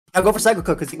I'll go for Psycho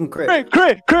Cook because he can crit.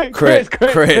 Crit.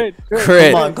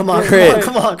 Come on, come on, crit.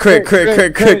 come on. Crit.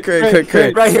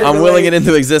 Right here. I'm willing it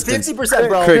into existence. 50%,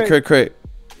 bro. Crit.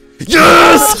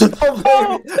 Yes!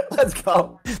 Oh, baby. Let's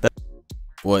go.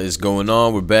 What is going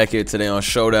on? We're back here today on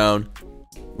Showdown.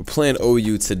 We're playing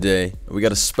OU today. We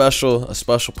got a special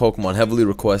Pokemon heavily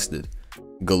requested,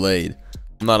 Gallade.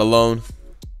 I'm not alone.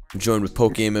 I'm joined with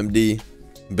PokeMMD,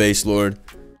 Base Lord.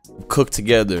 We cooked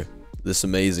together this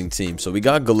amazing team. So we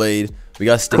got Gallade, we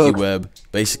got Sticky Web.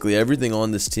 Basically everything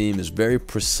on this team is very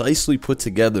precisely put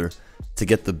together to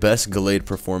get the best Gallade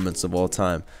performance of all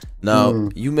time. Now,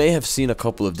 you may have seen a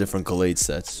couple of different Gallade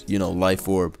sets. You know, Life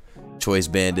Orb, Choice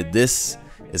Banded. This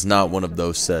is not one of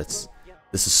those sets.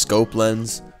 This is Scope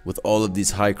Lens with all of these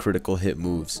high critical hit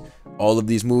moves. All of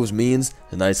these moves means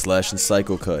the Night Slash and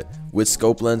Psycho Cut. With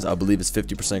Scope Lens, I believe it's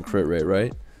 50% crit rate,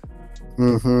 right?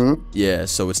 Yeah,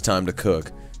 so it's time to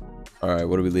cook. Alright,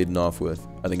 what are we leading off with?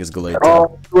 I think it's Gallade.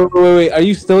 Oh, wait. Are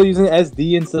you still using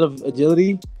SD instead of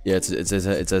agility? Yeah, it's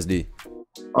SD.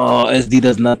 Oh, SD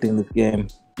does nothing in this game.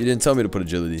 You didn't tell me to put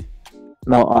agility.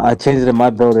 No, I changed it in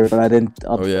my builder, but I didn't.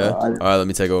 Oh, yeah? Alright, let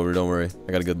me take over. Don't worry.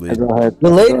 I got a good lead. Go ahead.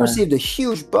 Gallade received a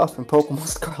huge buff in Pokemon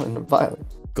Scarlet and Violet.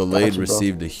 Gallade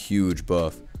received a huge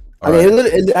buff. I mean,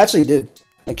 it actually did.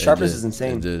 Like, Sharpness is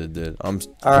insane. It did.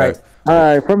 Alright.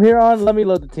 From here on, let me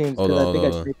load the teams. Hold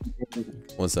on.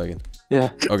 1 second.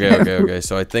 Yeah. Okay.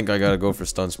 So I think I gotta go for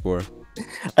Stun Spore.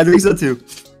 I think so too.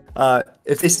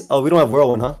 If this, we don't have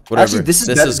Whirlwind, huh? Whatever. Actually, this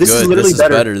is good. literally this is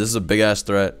better. better. This is a big ass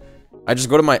threat. I just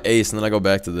go to my ace and then I go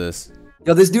back to this.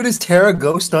 Yo, this dude is Terra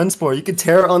Go Stun Spore. You could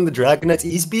Terra on the Dragonette's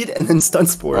E-Speed and then Stun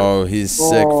Spore. Oh, he's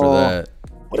sick for that.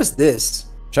 What is this?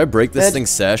 Should I break this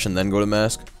thing's sash and then go to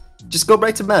mask? Just go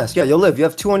right to mask. Yeah, you'll live. You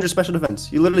have 200 special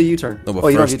defense. You literally U-turn. No,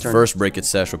 but first break its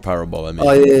sash with Power Ball. I mean.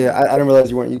 Oh yeah. I didn't realize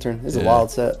you weren't U-turn. It's a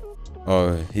wild set.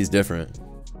 Oh, he's different.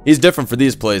 He's different for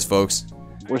these plays, folks.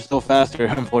 We're still faster,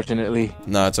 unfortunately.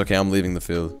 Nah, it's okay. I'm leaving the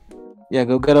field. Yeah,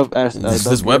 go get up.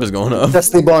 This web is going up.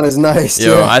 Destiny Bond is nice.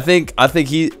 Yo, yeah. I think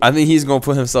he's gonna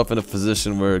put himself in a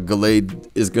position where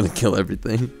Gallade is gonna kill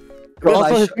everything.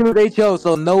 Also, his team is HO,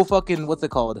 so no fucking what's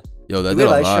it called? Yo, that did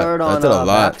a lot. That did a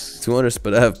lot. 200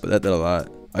 spit F, but that did a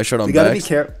lot. I shot on we gotta Bax. be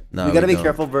careful. We gotta be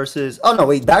careful versus. Oh no,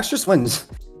 wait. Bax just wins.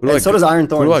 And so does Iron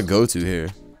Thorns. Who do I go to here?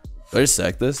 Do I just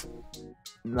sack this?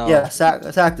 No. Yeah,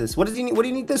 sack this. What does he need? What do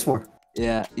you need this for?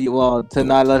 Yeah, well, to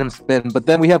not let him spin. But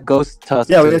then we have Ghost Tusk.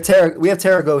 Yeah, we have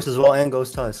Terra Ghost as well and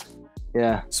Ghost Tusk.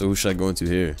 Yeah. So who should I go into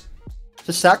here?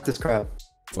 Just sack this crap.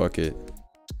 Fuck it.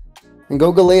 And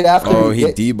go Gallade after. Oh, he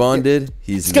debonded.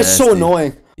 He's nasty. This guy's so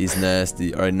annoying. He's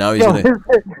nasty. All right, now he's gonna.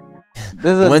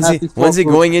 When's he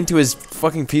going into his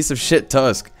fucking piece of shit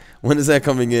Tusk? When is that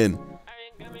coming in?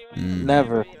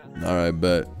 Never. All right,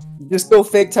 bet. Just go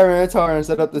fake Tyranitar and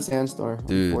set up the Sandstorm.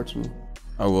 Dude, unfortunately.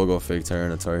 I will go fake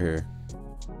Tyranitar here.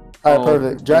 Alright,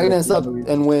 perfect. Dragonette's up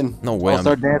and win. No way.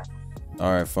 Start dance.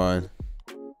 All right, fine.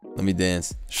 Let me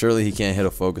dance. Surely he can't hit a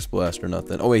Focus Blast or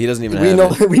nothing. Oh wait, he doesn't even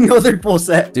have it. We know they're full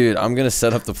set. Dude, I'm gonna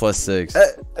set up the +6.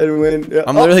 And win. Yeah.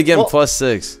 I'm literally getting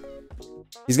 +6.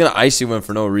 He's gonna ice you in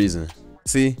for no reason.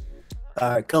 See?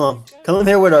 Alright, come on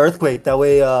here with an Earthquake. That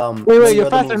way, Wait, you're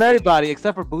faster than everybody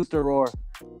except for Booster Roar.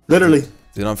 Literally.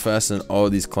 Dude, I'm faster than all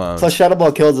these clowns. Plus Shadow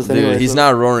Ball kills us anyway. Dude, he's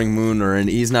not Roaring Moon or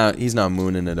he's not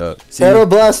mooning it up. See? Terra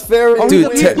Blast Fairy. Oh,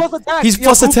 dude, he's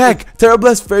plus attack. Terra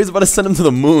Blast Fairy's about to send him to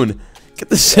the moon. Get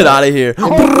this shit out of here.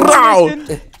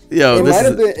 Yo,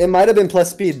 it might have been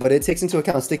plus speed, but it takes into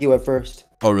account Sticky Web first.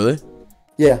 Oh, really?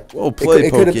 Yeah. Well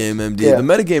played, PokeMMD. Yeah. The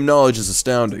metagame knowledge is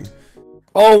astounding.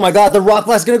 Oh my god, the Rock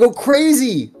Blast is gonna go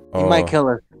crazy. He might kill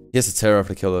us. He has to Terra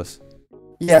to kill us.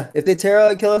 Yeah, if they Terra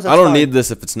and kill us, that's I don't fine. need this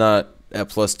if it's not at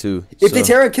 +2. If they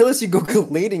Terra and kill us, you go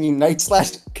Gallade and you Night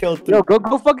Slash kill through. Yo,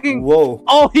 go fucking. Whoa.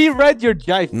 Oh, he read your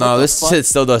Jive. No, this shit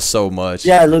still does so much.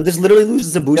 Yeah, this literally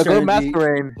loses a booster. Go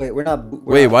Masquerade. Wait, we're not.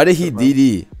 Wait, why did he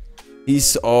DD?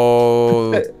 He's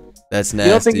that's nasty.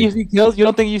 You don't think you see kills? You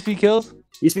don't think you see kills?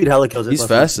 You speed hella kills. He's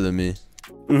faster than me.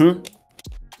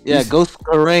 Yeah, go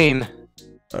Scarain.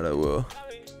 Alright, I will.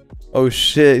 Oh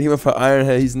shit, he went for Iron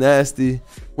Head. He's nasty.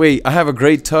 Wait, I have a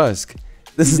great Tusk.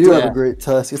 This you do have a great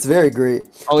Tusk. It's very great.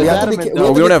 Oh, we have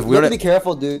to be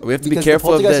careful, dude. We have to be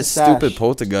careful of that stupid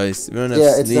Poltergeist. We don't have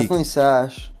it's definitely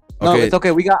Sash. No, it's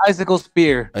okay. We got Icicle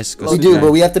Spear. We do,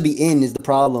 but we have to be in is the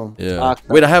problem. Yeah.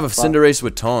 Wait, I have a Cinderace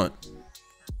with Taunt.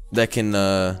 That can,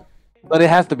 But it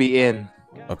has to be in.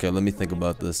 Okay, let me think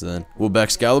about this then. Well,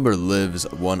 Excalibur lives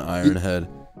 1 Iron Head.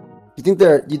 You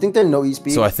think they're no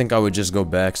E-Speed? So I think I would just go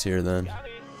Bax here then.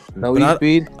 No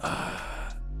E-Speed?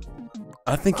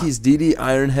 I think he's DD,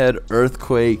 Iron Head,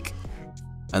 Earthquake,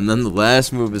 and then the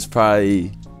last move is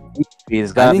probably speed.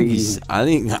 It's gotta be easy.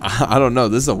 I don't know.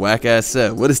 This is a whack ass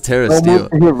set. What is Terra No Steel? move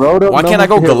to hit Rotom, Why no can't I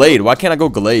move go to hit Gallade? Why can't I go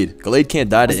Gallade? Gallade can't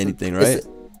die to anything, right?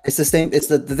 It's the same. It's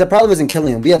the problem isn't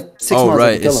killing him. We have 6 Oh months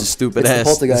right, to kill it's him. a stupid It's the ass,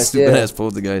 poltergeist, stupid yeah. ass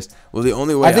poltergeist. Well, the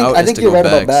only way out I is think to you're go right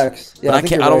about backs. backs. Yeah, But I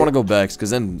can't. I don't want to to go backs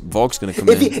because then Volk's gonna come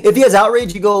in. If he has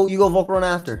outrage, you go Volcarona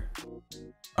after.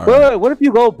 All Wait, what if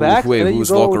you go back? Wait, and then who's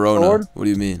you go Volcarona? Thorn? What do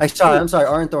you mean? I'm sorry,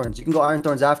 Iron Thorns. You can go Iron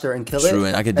Thorns after and kill True, it.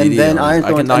 and I can and DD then on Iron him. I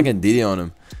Thorns. can DD on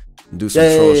him. Do some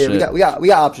Yeah, troll yeah, shit. we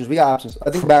got options. We got options. I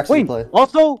think backs Wait, can play.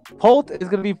 also, Polt is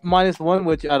gonna be -1,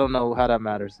 which I don't know how that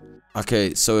matters.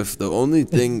 Okay, so if the only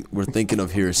thing we're thinking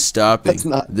of here is stopping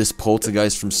this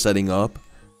poltergeist from setting up,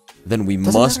 then we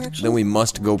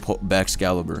must go back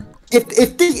Excalibur.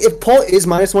 If Polt is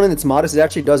 -1 and it's modest, it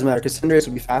actually does matter because Cinderace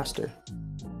will be faster.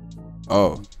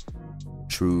 Oh,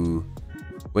 true.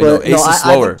 Wait, no, Ace is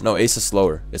slower. No, Ace is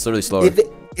slower. It's literally slower.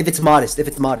 If it's modest,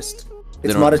 it's modest.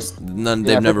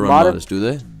 They've never run modest, do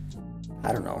they?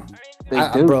 I don't know. They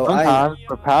do sometimes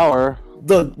for power.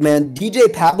 Look, man, DJ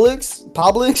Pablix,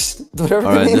 whatever.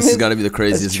 All right, name this has is, got to be the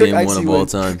craziest game one of all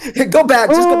time. Go back,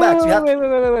 just go back.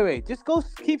 Wait. Just go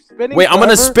keep spinning. Wait, I'm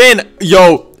gonna spin.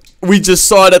 Yo, we just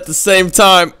saw it at the same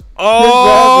time.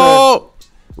 Oh!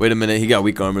 Wait a minute, he got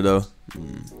weak armor though.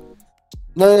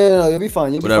 No, you'll be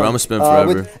fine. Whatever, I'm gonna spin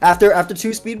forever. After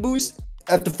 2 speed boosts,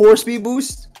 after 4 speed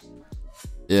boosts.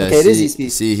 Yeah, okay, it is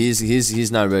E-speed. See,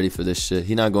 he's not ready for this shit.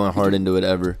 He's not going hard into it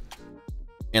ever.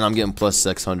 And I'm getting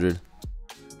 +600.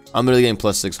 I'm literally getting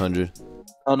 +600.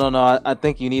 Oh no, I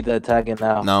think you need to attack it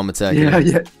now. Now I'm attacking.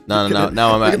 Yeah. No.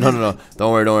 Now I'm at. No.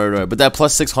 Don't worry. But that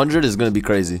 +600 is gonna be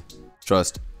crazy.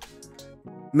 Trust.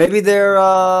 Maybe they're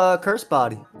curse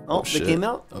body. Oh, they came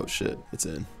out. Oh shit, it's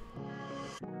in.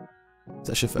 Is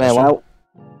that shit fast? Man, wow.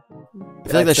 I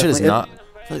feel like that shit is not.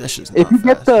 I feel like that shit's not If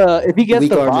he gets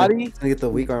the body, he's gonna get the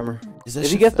weak armor.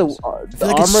 If he gets the I feel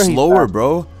like it's slower,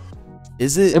 bro.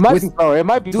 Is it? It might be slower. It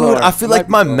might be Dude, slower. I feel like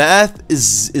my math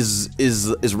is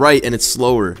right and it's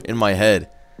slower in my head.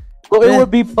 Well, it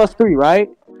would be +3, right?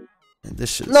 Man,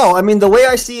 this shit. No, I mean the way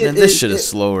I see it. Man, this shit is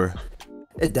slower.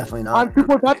 It's definitely not. On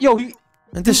 2.5, yo,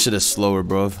 Man, this shit is slower,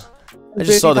 bro. I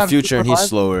just saw the future and he's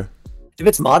slower. If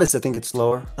it's modest, I think it's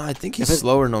slower. No, I think he's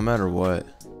slower no matter what.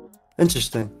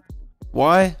 Interesting.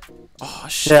 Why? Oh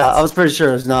shit. Yeah, I was pretty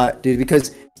sure it's not, dude,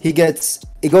 because it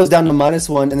goes down to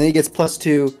 -1 and then he gets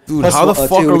 +2. Dude, how the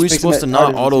fuck are we supposed to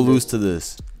not auto lose to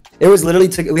this? It was literally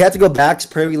we had to go back,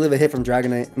 pray we live a hit from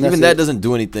Dragonite. Even that doesn't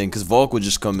do anything because Volk would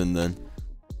just come in then.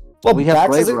 Well,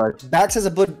 Bax has a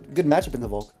good matchup in the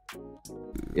Volk.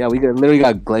 Yeah, we literally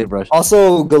got Glade Brush.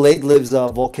 Also, Gallade lives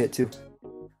Volk hit too.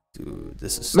 Dude,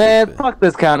 this is man, stupid. fuck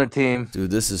this counter team. Dude,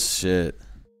 this is shit.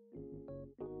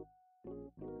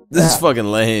 This is fucking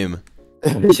lame.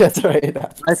 That's right.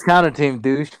 Nice counter team,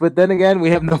 douche. But then again, we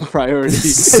have no priority.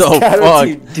 So fuck.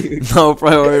 No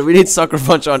priority. We need Sucker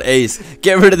Punch on Ace.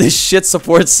 Get rid of this shit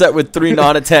support set with 3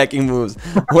 non-attacking moves.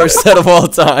 Worst set of all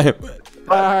time.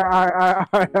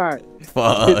 Alright.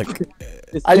 Fuck.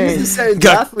 I usually say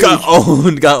got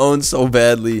owned so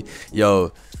badly.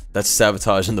 Yo, that's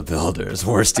Sabotage in the Builders.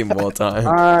 Worst team of all time.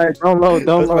 Alright, don't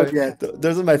load yet.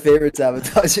 Those are my favorite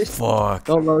sabotages. Fuck.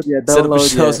 Don't load yet. Set up a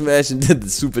shell smash and did the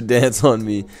super dance on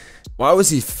me. Why was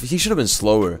he should have been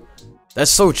slower.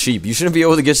 That's so cheap. You shouldn't be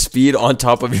able to get speed on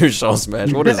top of your shell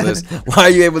smash. What is this? Why are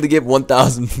you able to get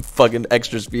 1,000 fucking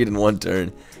extra speed in 1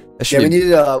 turn? That should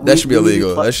that should be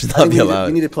illegal. That should not be allowed.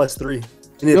 We needed +3.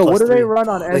 Yo, what do they run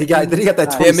on SD? Then he got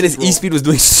that 26. Damn, and his E-speed was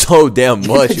doing so damn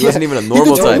much. He wasn't even a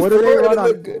normal type. What do they run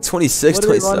on? 26,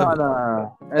 27.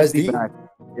 On SD back.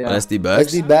 Yeah. On SD back?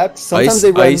 SD back. Sometimes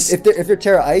they run, if you're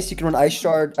Terra Ice, you can run Ice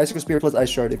Shard, Icicle Spear plus Ice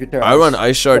Shard if you're Terra Ice. I run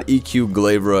Ice Shard, EQ,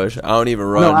 Glaive Rush. I don't even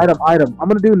run. No, item. I'm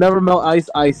gonna do Never Melt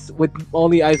Ice with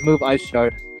only Ice move Ice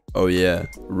Shard. Oh yeah.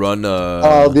 Run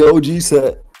the OG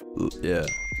set. Yeah,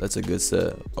 that's a good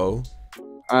set. Oh.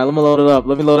 Alright, let me load it up.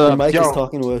 Mike is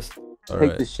talking to us.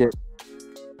 Take this shit.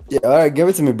 Yeah, alright, give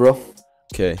it to me, bro.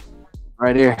 Okay.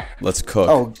 Right here. Let's cook.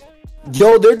 Oh,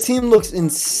 yo, their team looks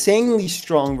insanely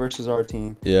strong versus our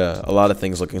team. Yeah, a lot of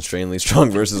things look insanely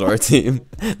strong versus our team.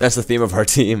 That's the theme of our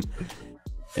team.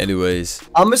 Anyways.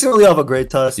 I'm just gonna leave off a great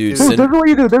tusk. Dude, this is what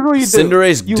you do.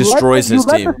 Cinderace destroys his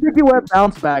team. You let the sticky web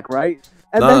bounce back, right?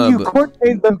 And then you court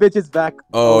chain them bitches back.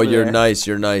 Oh, you're nice.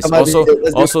 Also,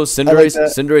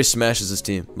 Cinderace smashes his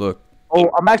team. Look. Oh,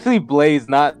 I'm actually Blaze,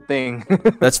 not Thing.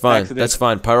 That's fine. That's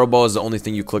fine. Pyro Ball is the only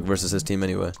thing you click versus his team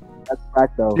anyway. That's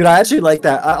fact though. Dude, I actually like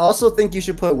that. I also think you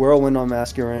should put Whirlwind on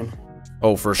Masquerain.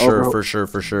 Oh, for sure. Over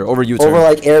U-turn. Over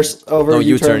like over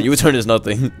U-turn. U-turn is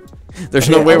nothing. There's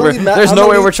no way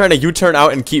we're trying to U-turn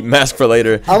out and keep Mask for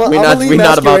later. We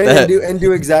not about that. And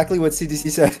do exactly what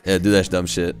CTC said. Yeah, do that dumb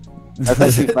shit. That's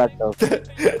actually fact though.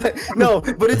 No,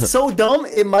 but it's so dumb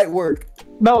it might work.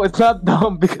 No, it's not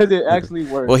dumb because it actually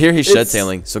works. Well, here he's shed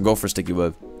tailing, so go for sticky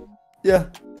web. Yeah,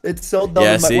 it's so dumb.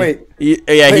 Yeah, it might, see? wait, He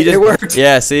wait, just it worked.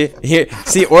 Yeah, see? Here,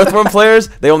 see, Earthworm players,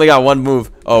 they only got one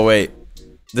move. Oh wait.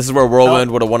 This is where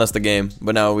Whirlwind would have won us the game,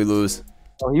 but now we lose.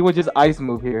 Oh, he would just ice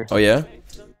move here. Oh yeah?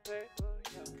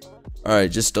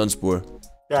 Alright, just stun spore.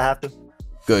 Yeah, I have to.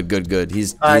 Good.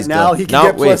 He's Alright, now done. he can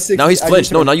get plus 60. Now he's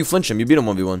flinched. No, now you flinch him. You beat him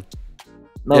 1v1.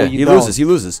 No, Yeah, you he don't.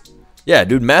 loses. Yeah,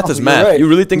 dude, math is you're math. right. You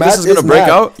really think Math this is gonna is break math.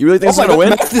 out? You really think this is gonna win?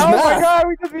 Math is Oh my math. god,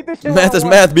 we just beat this shit. Math is 1-1.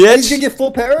 math, He's bitch. gonna get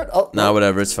full parrot. Oh, Nah,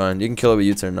 whatever, it's fine. You can kill it with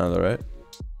U-turn now, though, right?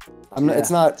 I'm not,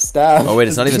 it's not stab. Oh wait,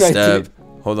 it's not even stab.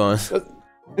 Hold on.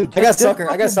 I got sucker.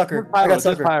 I got sucker. I got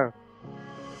sucker.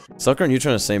 Sucker and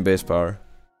U-turn are the same base power.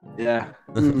 Yeah.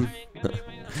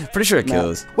 Pretty sure it No.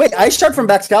 kills. Wait, Ice Shard from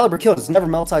Excalibur kills. It's never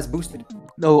melt size boosted.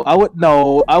 No, I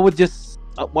would just.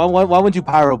 Why would you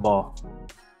pyro ball?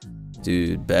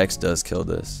 Dude, Bax does kill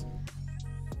this.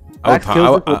 Bax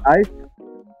kills it with ice?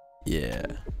 Yeah,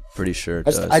 pretty sure it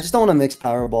I does. just don't want to mix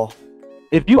Powerball.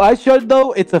 If you ice shard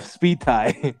though, it's a speed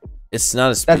tie. It's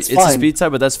not a speed. That's It's a fine. speed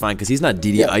type, but that's fine because he's not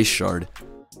DD Yeah. Ice Shard.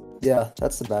 Yeah,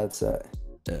 that's a bad set.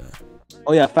 Yeah.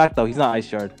 Oh yeah, fact though, he's not ice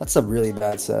shard. That's a really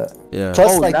bad set. Yeah.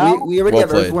 Plus, Oh, like now? we already Well have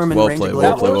played. Earthworm and Well Rain played. to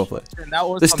Well Glade. played. Well played.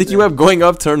 That The sticky web going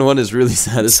up turn 1 is really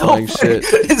satisfying shit.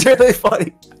 It's really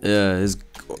funny. Yeah,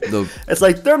 It's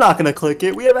like they're not gonna click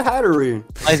it. We have a Hatterene.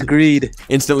 Nice greed.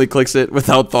 instantly clicks it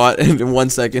without thought in 1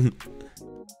 second.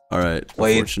 All right.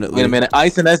 Unfortunately. Wait a minute.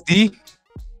 Ice and SD?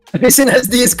 This in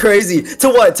SD is crazy. To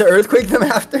what? To earthquake them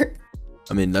after?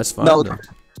 I mean, that's fine. No. though.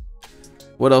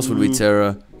 What else would we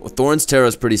Terra? Well, Thorn's Terra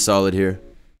is pretty solid here.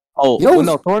 Oh, Yo,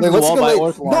 no, Thorns wait, is what's walled by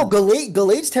Gallade? Orthworm. No,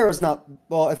 Galade's Terra's not.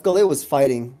 Well, if Gallade was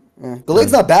fighting,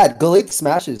 Galade's not bad. Gallade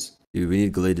smashes. Dude, we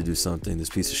need Gallade to do something. This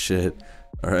piece of shit.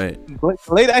 All right.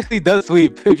 Glade actually does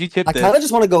sweep if you chip I it. kind of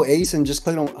just want to go ace and just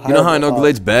click on. You know how I know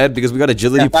Gallade's bad? Because we got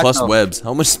agility Yeah, back plus up. webs.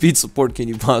 How much speed support can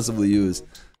you possibly use?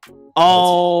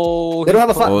 Oh, They don't have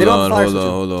a fire. Hold They don't on, have fire hold on,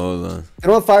 switching. hold on, hold on. They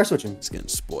don't have fire switching. It's getting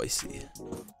spicy.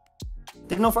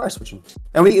 They have no fire switching.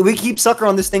 And we keep sucker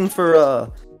on this thing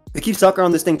for we keep sucker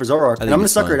on this thing for Zoroark. And I'm gonna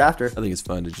it's sucker fine. it after. I think it's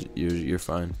fine. You're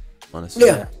fine. Honestly.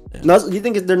 Yeah. You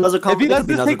think their Nuzzer combo? If he It lets could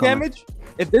be this Nuzzer take combo. damage,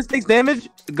 if this takes damage,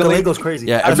 Gallade goes crazy.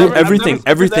 Yeah, I've never everything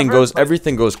ever-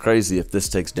 everything goes crazy if this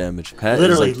takes damage. Hat is,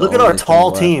 Literally, like, the look at our only thing tall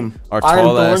left. team. Our Iron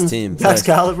tall ass Thorns, team.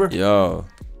 Excalibur. Yo,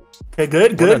 Okay,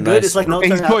 good. What a Good. nice- It's like no Hey,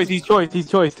 turn. he's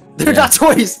choiced. They're not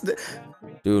toys.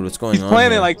 dude, what's going He's on?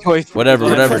 playing here? it like choice. Whatever.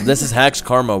 This is Hack's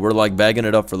karma. We're like bagging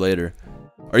it up for later.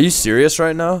 Are you serious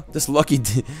right now? This lucky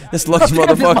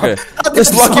motherfucker.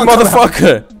 This lucky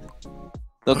motherfucker.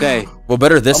 Okay, Well,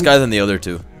 better this guy than the other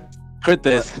two. crit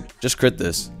this. Just crit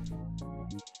this.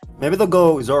 Maybe they'll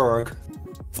go Zoroark.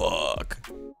 Fuck.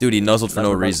 Dude, he nuzzled for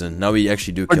no reason. Now we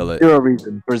actually do kill it.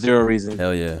 For zero reason.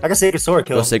 Hell yeah. I can Sacred Sword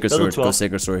kill. Go Sacred Those are Sword. 12. Go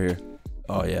Sacred Sword here.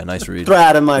 Oh yeah, nice read. Throw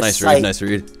out of my Nice sight. read. Nice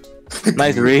read.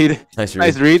 Nice read. Nice read.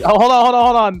 Nice read. Oh, hold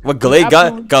on. What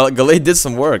Gallade did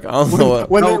some work. I don't know what.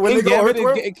 When No, they King go Gambit,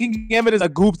 Earthworm. King Gambit is a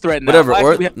goop threat now. Whatever.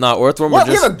 Actually, we have- Earthworm. What?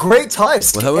 We're We just. have a great type.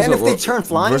 Well, that was And a if they turn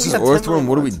flying, versus we have 10 Earthworm. million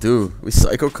What do we points. do? We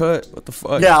psycho cut? What the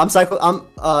fuck? Yeah, I'm psycho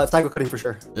cutting for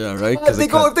sure. Yeah, right. If they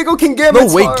go King Gambit.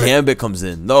 No way, Gambit comes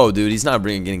in. No, dude, he's not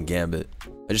getting Gambit.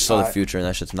 I just saw the future, and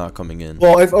that shit's not coming in.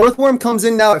 Well, if Earthworm comes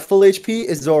in now at full HP,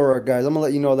 it's Zoroark, guys. I'm gonna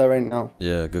let you know that right now.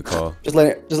 Yeah, good call. Just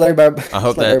let everybody. I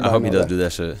hope just let that. I everybody hope he know does that. do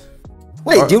that shit.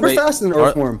 Wait, dude, we're wait, faster than are-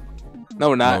 Earthworm. No,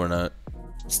 we're not. No, we're not.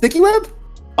 Sticky web?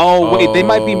 Oh, wait, they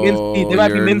might be min speed. They might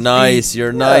be You're min nice. speed.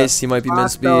 You're nice. He might be min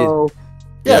speed.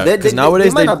 Yeah, because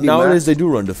nowadays might not be nowadays max. they do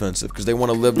run defensive because they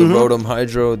want to live the Rotom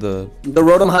Hydro, the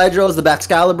Rotom Hydros, the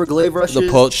Excalibur, Glaive Rushes. the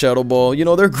Pulse Shadow Ball. You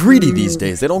know they're greedy these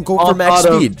days. They don't go for All max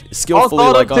thought of- speed. All Skillfully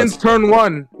thought like of since us. turn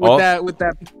one with Oh. that with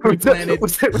the sticky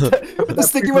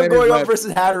web pre-planted going on web.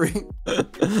 versus Hattery.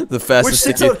 The fastest Which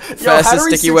sticky, 6 yo, fastest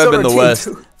Hattery sticky web in the 6 West.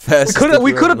 too. Fastest We sticky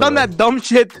could web have in the done West. that dumb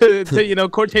shit to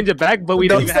court change it back, but we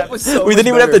don't even have. We didn't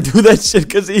even have to do that shit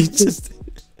because he just.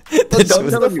 The dumb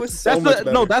stuff was so That's much the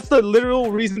better. that's the literal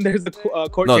reason there's the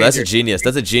court No, changer. that's a genius.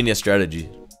 That's a genius strategy.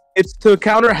 It's to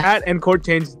counter hat and court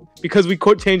change because we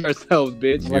court change ourselves,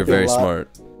 bitch. You're it a very lot. smart.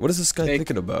 What is this guy Thank-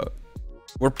 thinking about?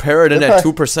 We're parrot in Look at at-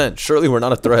 2%. Surely we're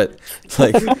not a threat.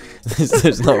 Like,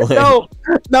 there's no way.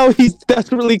 No, he's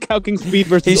desperately calcing speed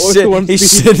versus He's Orthworm shit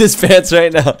speed. in his pants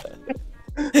right now.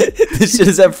 This shit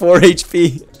is at 4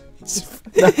 HP.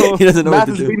 No, He doesn't know Math what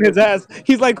to is do. beating his ass.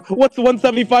 He's like, what's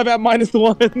 175 at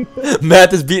 -1?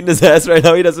 Matt is beating his ass right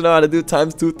now. He doesn't know how to do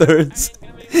times 2/3.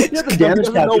 Yeah, the damage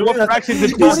cap. know what fraction You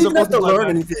to don't even have to learn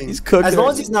anything. He's cooking. As long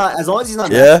as he's not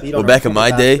Yeah. math speed Well, on back our in my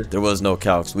faster. day, there was no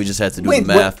calcs. We just had to do the Wait,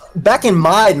 math. back in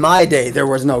my day, there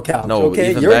was no calc. No,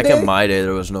 okay? even Your back day? in my day,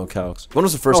 there was no calcs. When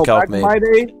was the first Oh, calc back in made? my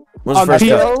day, When was the on first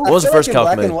PO? calc? When was the first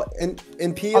calc made?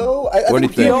 In PO, I What do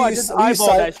think you think? PO, I just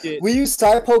eyeballed that shit. we used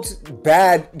Cypok's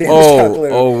bad damage Oh,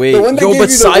 calculator. oh wait, The one that yo, gave but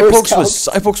you the worst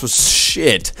Cypok's was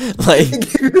shit. Like,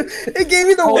 it gave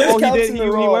me the worst Oh, he calcs did. in He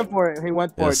the row. went for it. He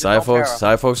went for yeah, it. Just on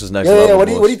Cypok's is next Yeah, level. what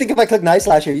do you boys. think if I click Nice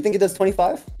Slash here? You think it does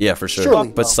 25? Yeah, for sure. Surely.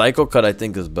 But Psycho Cut, I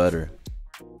think, is better.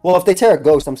 Well, if they tear a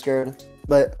ghost, I'm scared.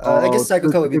 But I guess Psycho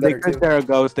Cut would be better They could too. tear a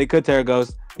ghost. They could tear a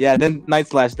ghost. Yeah, then Night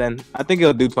Slash. Then I think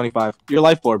it'll do 25. Your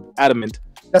life orb, adamant.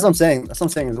 That's what I'm saying. That's what I'm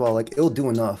saying as well. Like it'll do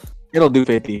enough. It'll do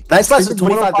 50. Nice Slash is It's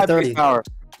 25 to 105 30. base power.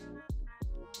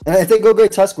 And if they go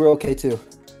Great Tusk, we're okay too.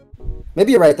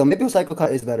 Maybe you're right though. Maybe Psycho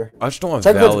Cut is better. I just don't want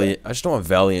Psycho Cut's Valiant. I just don't want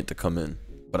Valiant to come in.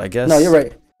 But I guess. No, you're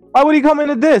right. Why would he come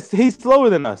into this? He's slower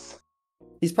than us.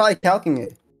 He's probably calcing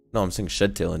it. No, I'm saying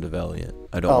Shed Tail into Valiant.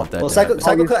 I don't want that. Well, to Psycho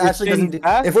happen. Cut you're actually saying doesn't.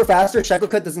 fast? If we're faster, Psycho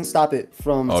Cut doesn't stop it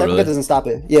from. Oh, Psycho really? Cut doesn't stop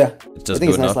it. Yeah. It doesn't think do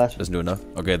it's Nice enough. Slash. Doesn't do enough.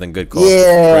 Okay, then good call.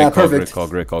 Yeah, great call, perfect.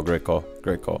 Great call. Great call.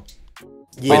 Great call.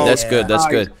 Yeah. Wait, that's good. That's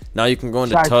Nice. good. Now you can go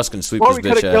into Nice. Tusk and sweep Or his we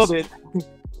could bitch have killed ass. it.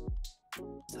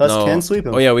 Tusk can sweep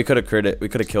him. Oh yeah, we could have crit it. We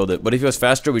could have killed it. But if he was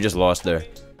faster, we just lost there.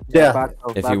 Yeah.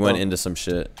 If he went into some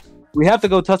shit. We have to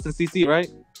go Tusk and CC, right?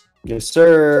 Yes,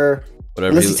 sir.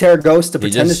 Whatever. Unless he tear a ghost to he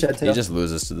pretend just, to Shed Tail. he just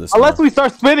loses to this. Unless now. we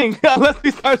start spinning. Unless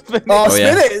we start spinning. Oh, Oh,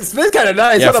 spin yeah. it! Spin's kind of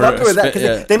nice. Yeah, Hold on, I'm for- good with that. spin-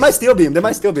 'cause yeah. they might steal beam. They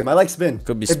might steal beam. I like spin.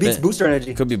 Could be It beats spin. booster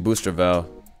energy. Could be booster Val.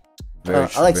 Very,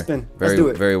 I like spin. Let's Very, do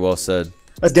it. very well said.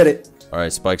 Let's get it. All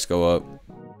right, spikes go up.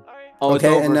 Oh, it's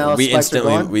Okay, over. and now We spikes are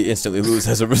gone. instantly lose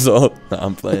as a result. Nah,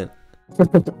 I'm playing.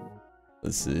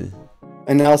 Let's see.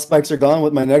 And now spikes are gone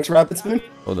with my next rapid spin.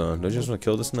 Hold on. Don't you just want to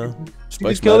kill this now? You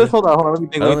Spikes just kill matter? this? Hold on. Let me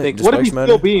think. I Let don't me think- think. do What if he spikes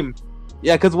still matter? beam?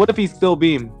 Yeah, because what if he still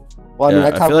beam? Well, I mean, Yeah,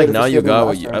 I feel like calculated now the you steal beam got last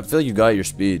what you. time. I feel you got your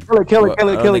speed. Kill it, kill it, But kill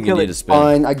it, I don't kill it, think you kill need it. to spin.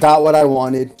 Fine, I got what I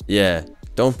wanted. Yeah.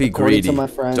 Don't be According to greedy. my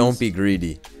friends. Don't be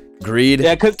greedy. Greed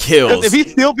Yeah, because kills. if he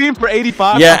still beam for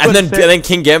 85, Yeah, I'm and gonna say- then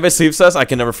King Gambit sweeps us. I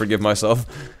can never forgive myself.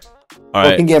 All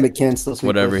Well, King right, Gambit can still sweep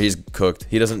whatever. this. He's cooked.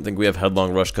 He doesn't think we have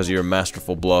headlong rush because of your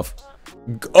masterful bluff.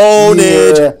 Own Yeah,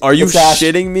 it. Are you it's Ash.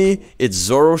 shitting me? It's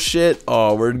Zoro shit.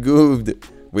 Oh, we're goofed.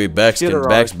 Wait, Bax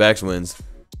wins.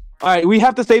 All right, we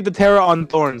have to save the Terra on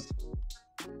Thorns,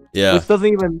 Yeah, which doesn't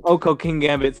even Oko King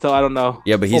Gambit, so I don't know.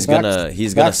 yeah, but he's Well, gonna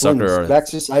Bax sucker wins. our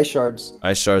Bax just ice shards.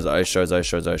 ice shards,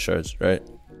 right?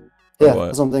 Yeah, what?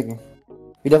 that's what I'm thinking.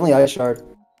 We definitely ice shard. And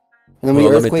then we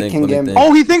Well, let me earthquake think, King let me Gambit. think.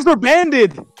 Oh, he thinks we're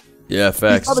banded. Yeah,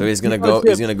 facts. got a- So he's gonna he's got a go.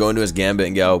 He's chip. gonna go into his Gambit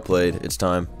and get outplayed. It's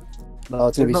time. No,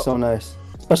 it's gonna be No. so nice.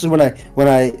 Especially when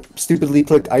I stupidly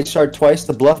click ice shard twice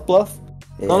to bluff.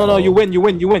 No, you win. You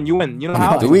know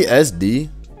how? Do we SD?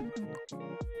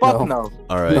 Fuck No. no.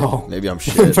 All right. No. Maybe I'm in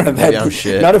shit. front of Maybe that. I'm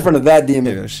shit. Not in front of that demon.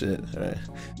 Maybe I'm shit. All right.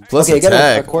 Plus Okay, get a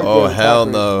attack. court Oh game hell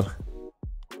attack no.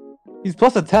 He's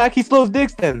plus attack. He slows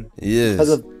dicks then. He Because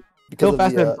is. of Still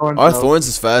faster than Thorns. Our though. Thorns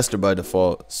is faster by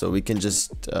default, so we can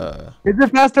just. Is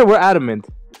it faster? We're adamant.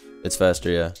 It's faster,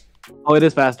 yeah. Oh, it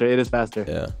is faster. It is faster.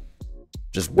 Yeah.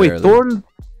 Just Wait, barely. Thorns.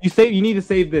 You need to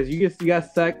save this. You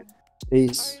got sec.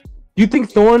 Peace. You think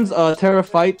Thorns Terra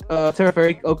Fairy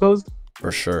Okos?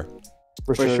 For sure.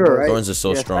 For For sure, sure, but- right? Thorns is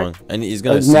so Yeah, strong, and he's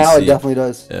gonna. Now it CC. definitely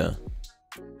does. Yeah.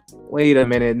 Wait a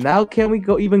minute. Now can we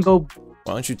go?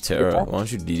 Why don't you Terra? Why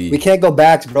don't you DD? We can't go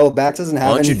back, bro. Bax doesn't have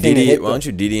Why don't you anything to DD? hit Why don't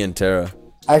you DD and Terra?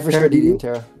 I for sure DD and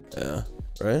Terra. Yeah.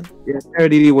 Right. Yeah, Terra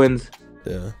DD wins.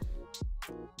 Yeah.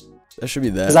 That should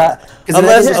be Because that.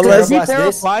 unless If you Terra Terra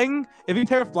Blast flying,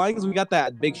 because we got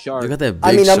that big shard. You got that big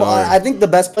I mean, shard. I think the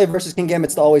best play versus King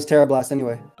Gambit's to always Terra Blast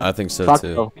anyway. I think so Fuck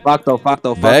too. though. Fuck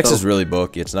though. Vex is really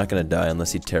bulky. It's not gonna die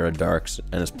unless he Terra Darks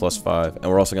and it's +5. And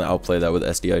we're also gonna outplay that with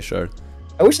SDI Shard.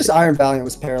 I wish this Iron Valiant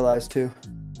was paralyzed too.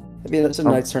 Maybe that's a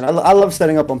nice turn. I love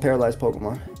setting up on paralyzed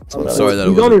Pokemon. That's what I Sorry like. that it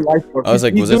He's only wasn't. life orb. I was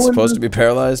like, He's was it doing- supposed to be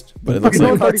paralyzed? But it looks He's like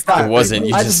doing 35. it wasn't.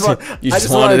 You I just want- you I just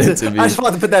wanted it to I be just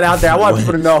wanted to put that out there. I want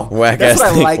people to know. whack That's ass what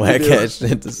I thing, like to whack do. ass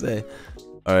shit to say.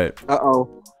 All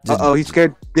right, He's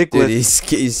scared dude, dickless.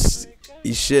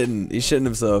 he's shitting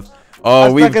himself.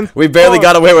 Oh, That's we barely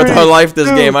got away with our 3, life this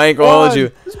 2, game. I ain't gonna hold you.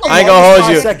 I ain't Five gonna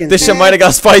hold you. seconds, This shit man. might have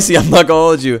got spicy. I'm not gonna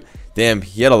hold you. Damn,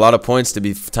 he had a lot of points to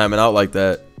be timing out like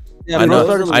that. Yeah, I bro, know.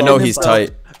 those are I know the he's ones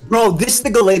tight. Bro, this is the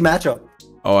Gallade matchup.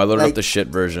 Oh, I loaded Like- up the shit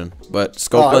version, but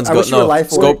Scope Oh, Lens I wish you were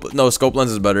life orb. Scope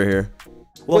Lens is better here.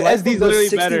 Well, Wait, Life SD 's Orb does literally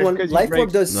better 61 because you Life break-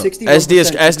 Orb does No.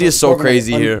 61%. SD is so Orb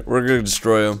crazy on- here. We're gonna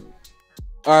destroy him.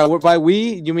 All right, by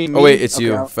we you mean me? Oh wait, it's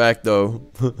you. Okay. Fact though.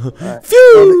 Alright.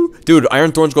 Phew! Dude,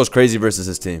 Iron Thorns goes crazy versus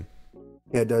his team.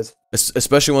 Yeah, it does.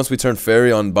 Especially once we turn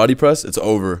fairy on body press, it's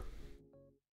over.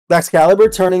 Excalibur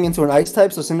turning into an ice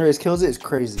type, so Cinderace kills it is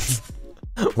crazy.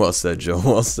 Well said, Joe.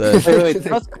 Well said. Wait,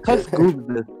 Tusk goobs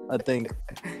this, I think.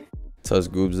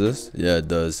 Tusk goobs this? Yeah, it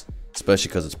does. Especially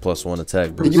because it's +1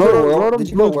 attack. Did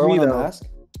you go Whirlwind Mask?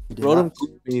 Rotom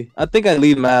goobs me. I think I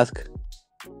lead Mask.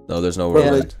 No, there's no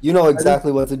Whirlwind. You know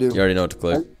exactly what to do. You already know what to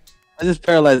click. I just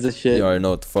paralyzed this shit. You already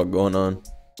know what the fuck going on.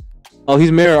 Oh,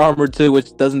 he's mirror armor too,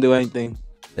 which doesn't do anything.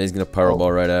 And he's gonna Power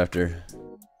Ball right after.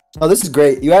 Oh, this is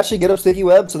great. You actually get up Sticky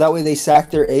Web, so that way they sack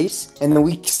their ace, and then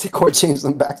we core change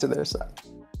them back to their side.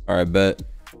 Alright, bet.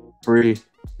 Free.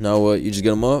 Now what? You just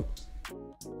get him up?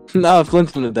 No, I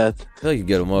flinched him to death. I feel like you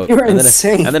get him up. You're and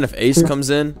insane. And then if Ace comes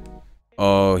in,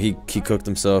 oh, he cooked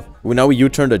himself. Well, now we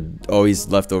U-turned a... Oh, he's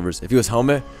leftovers. If he was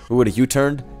helmet, we would have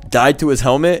U-turned, died to his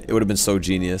helmet, it would have been so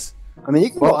genius. I mean,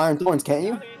 you can go Iron Thorns, can't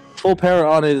you? Full power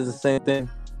on it is the same thing.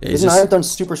 Yeah, Isn't Iron Thorns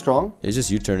super strong? He's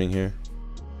just U-turning here.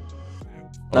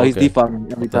 No, he's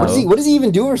defaulting every time. What does he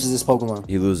even do versus this Pokemon?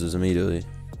 He loses immediately.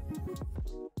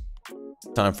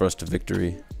 Time for us to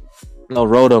victory. No,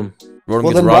 Rotom.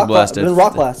 Rotom gets Rock Blasted. Then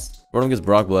Rock Blast. Rotom gets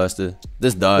Rock Blasted.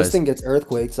 This dies. This thing gets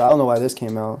Earthquake, so I don't know why this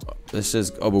came out. This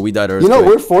is... Oh, but we died Earthquake. You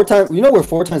know, we're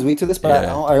 4 times weak to this, but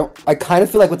Yeah. I kind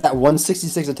of feel like with that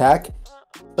 166 attack...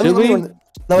 Let me run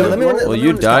Well,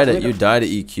 you died at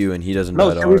EQ and he doesn't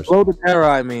die at No, should we ours. blow the Terra,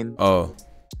 I mean. Oh.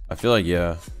 I feel like,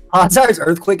 yeah. Hotzire's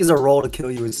Earthquake is a roll to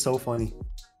kill you. It's so funny.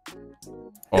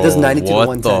 It does 92 to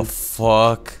 110. What the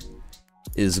fuck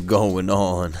is going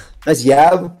on? That's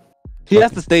Yab. He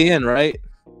has to stay in, right?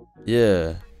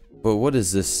 Yeah. But what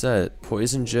is this set?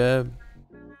 Poison Jab?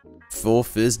 Full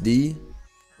Fizz D?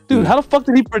 Dude, how the fuck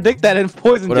did he predict that in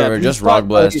Poison Whatever, Jab? just Rock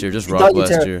Blast here. Just Rock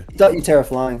Blast here. He thought you Terra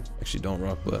Flying. Actually, don't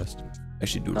Rock Blast.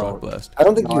 Actually, do Rock Blast. I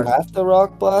don't think you have to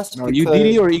Rock Blast. No, you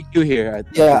DD or EQ here?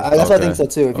 Yeah, that's what I think so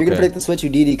too. If you're gonna predict the switch, you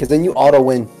DD, because then you auto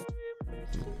win.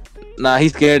 Nah,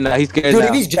 he's scared. Nah, he's scared. Dude, now.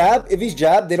 if he's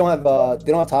jab, they don't have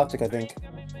Toxic, I think.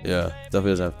 Yeah,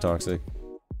 definitely doesn't have Toxic.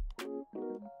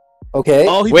 Okay.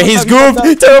 Oh, wait, he's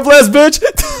goofed! Terra Blast, bitch!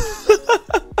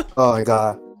 Oh my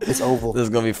god, it's oval. This is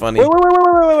gonna be funny.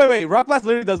 Wait. Rock Blast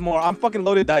literally does more. I'm fucking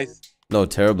loaded dice. No,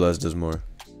 Terra Blast does more.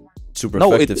 Super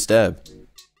effective stab.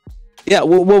 Yeah,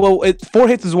 well, 4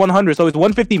 hits is 100, so it's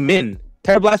 150 min.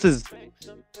 Terra Blast is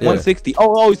 160.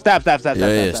 Oh, stab.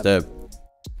 Yeah, stab.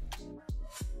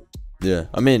 Yeah,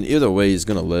 I mean, either way, he's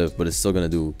gonna live, but it's still gonna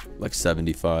do like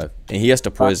 75, and he has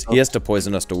to poison. He has to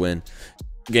poison us to win.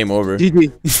 Game over.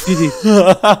 GG.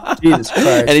 Jesus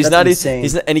Christ. And he's not insane.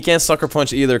 and he can't sucker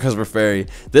punch either because we're fairy.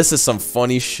 This is some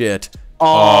funny shit.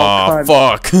 Oh,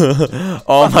 fuck!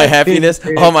 all my happiness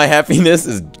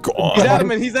is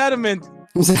gone. He's adamant.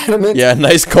 Yeah,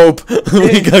 nice cope.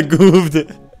 We got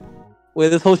goofed. Wait,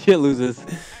 this whole shit loses.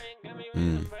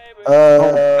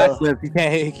 Backslip. He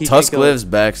can't. Tusk lives,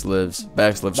 Bax lives.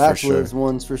 Bax lives for sure. Lives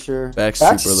ones for sure. Bax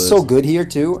super super lives. So good here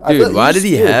too. Dude, why did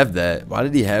he have that? Why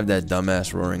did he have that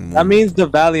dumbass roaring moon? That means the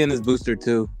Valiant is booster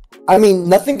too. I mean,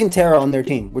 nothing can Terra on their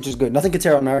team, which is good. Nothing can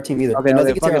Terra on our team either. Okay,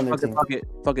 nothing can Terra on their team.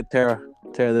 Fuck it, Terra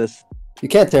this. You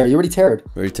can't Terra. You already Terra'd.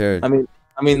 Very terrored. I mean,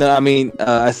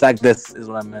 I sacked this is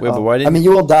what I meant. Wait, but why didn't? I mean,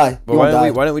 you will die. But why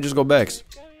didn't we just go Bax?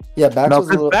 Yeah, Bax was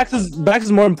a little... Bax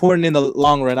is more important in the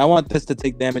long run. I want this to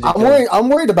take damage. I'm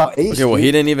worried about Ace. Okay, well,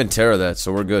 he didn't even Terra that,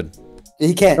 so we're good.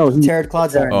 He can't. No, he Terra'd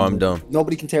Clodsire. Oh, I'm dumb.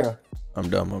 Nobody can Terra. I'm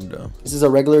dumb. This is a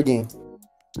regular game.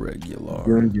 Regular.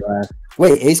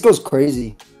 Wait, Ace goes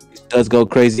crazy. Does go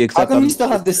crazy. How come you still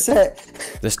have this set?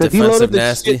 This defensive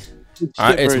nasty.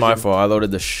 It's my fault. I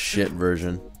loaded the shit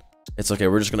version. It's okay.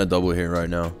 We're just gonna double here right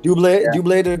now.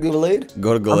 Doublade to Gallade?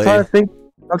 Go to Gallade.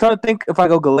 I'm trying to think if I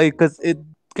go Gallade because it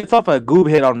gets off a goob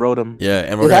hit on Rotom. Yeah,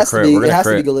 and we're gonna crit. We're gonna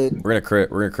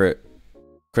crit.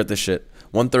 Crit this shit.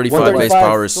 135 base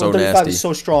power is so nasty. Is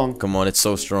so strong. Come on, it's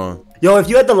so strong. Yo, if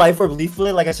you had the Life Orb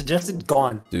Leaflet, like I suggested,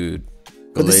 gone. Dude,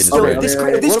 Gallade is great. If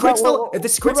this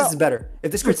crits, this is better.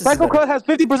 If this crits, this is Psycho better. Crit has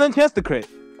 50% chance to crit.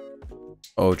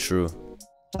 Oh, true.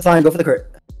 Fine, go for the crit.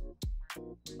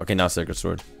 Okay, now Sacred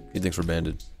Sword. He thinks we're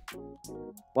banded.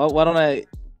 Well, why don't I?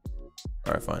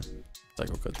 Alright, fine.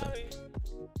 Psycho Crit then.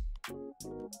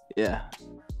 Yeah.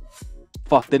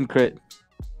 Fuck, didn't crit.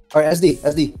 Alright,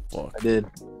 SD. Fuck. I did.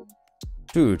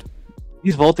 Dude.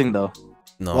 He's vaulting though.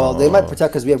 No. Well, they might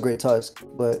protect because we have great Tusk,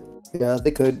 but yeah,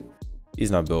 they could. He's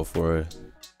not built for it.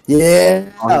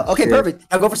 Yeah. Okay, perfect.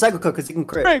 I'll go for Psycho Cook because he can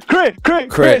crit. Crit. Come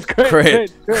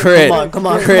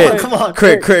on. Crit.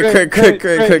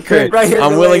 Right here,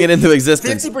 I'm willing it into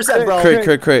existence. 50%, bro.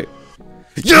 Crit.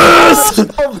 Yes!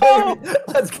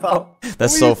 Let's go.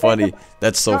 That's so funny.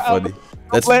 That's pure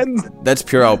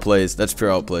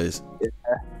outplays.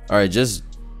 All right, just.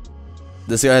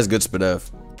 This guy has good SPDF,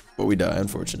 but we die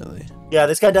unfortunately. Yeah,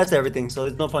 this guy does everything, so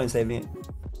there's no point in saving it.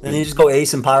 Then you just go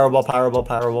ace and pyro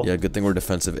ball. Yeah, good thing we're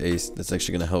defensive ace. That's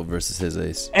actually gonna help versus his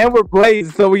ace. And we're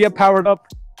blazed, so we get powered up.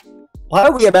 Why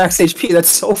are we at max HP? That's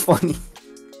so funny.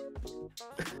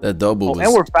 That double was...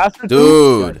 And we're faster,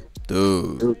 dude.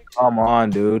 Come on,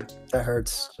 dude. That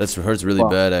hurts. That hurts really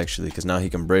bad actually, because now he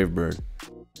can Brave Bird.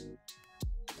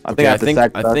 I Okay, think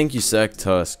I think you sack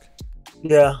Tusk.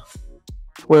 Yeah.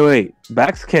 Wait.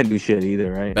 Backs can't do shit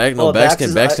either, right? Backs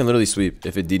can literally sweep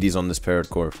if it DD's on this paired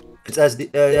corp. It's SD.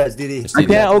 Yeah, it's DD. It's I DD.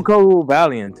 can't Oko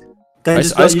Valiant.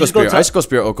 Icicle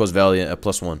Spear Oko's Valiant at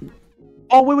 +1.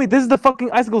 Oh wait, this is the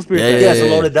fucking Icicle Spear. Yeah, it's a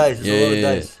loaded dice. It's a loaded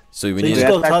dice. So we You need just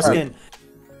to... go Tuscan.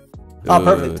 Oh,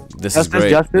 perfect. This is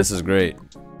great. This is great.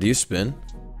 Do you spin?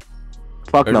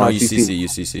 Fuck Or no,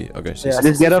 UCC. Okay. Yeah, I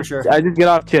just get up. sure. I just get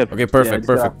off chip. Okay, perfect.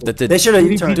 They should have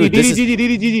U-turned. Dude,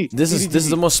 this is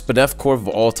the most SPDF core of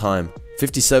all time.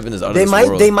 57 is out of this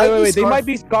world. They might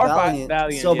be Scarf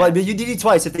Valiant. So, but you DD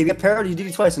twice. If they get paired, you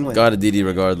DD twice and win. Got a DD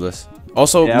regardless.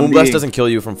 Also, Yeah, Moonblast doesn't kill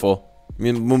you from full.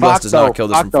 Moonblast does not kill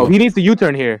this from full. He needs to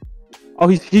U-turn here. Oh,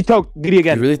 he choked DD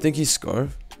again. You really think he's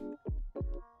Scarf?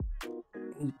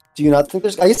 Do you not think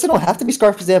there's... I guess they don't have to be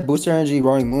Scarf because they have Booster Energy,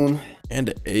 Roaring Moon.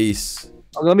 And Ace.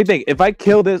 Okay, let me think. If I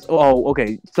kill this... Oh,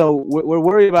 okay. So, we're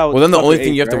worried about... Well, then the only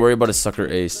thing you have to worry about is Sucker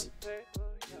Ace.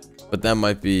 But that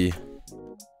might be...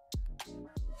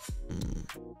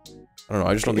 I don't know.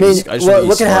 I just don't think he's...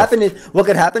 What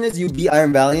could happen is you beat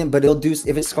Iron Valiant, but it'll do...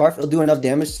 If it's Scarf, it'll do enough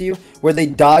damage to you where they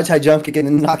dodge high jump kick and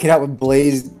then knock it out with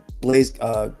Blaze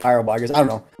Pyro Bloggers. I don't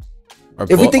know.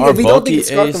 If we don't think it's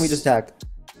Scarf, then we just attack.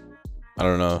 I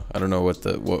don't know. I don't know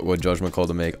what judgment call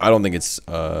to make. I don't think it's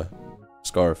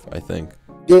Scarf. I think.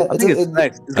 Yeah, I think it's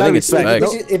Specs. I think it's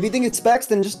Specs. If you think it's Specs,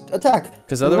 then just attack.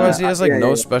 Because otherwise he has like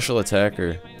no special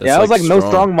attacker. Yeah, I was like no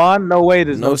strong Mon. No way.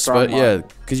 There's no strong Mon. Yeah,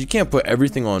 because you can't put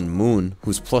everything on Moon,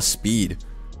 who's plus speed.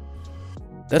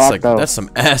 That's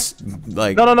some ass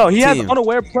like. No. He has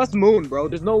Unaware plus Moon, bro.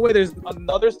 There's no way there's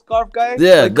another Scarf guy.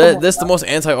 Yeah, that's the most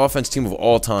anti-offense team of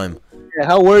all time. Yeah,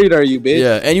 how worried are you, bitch?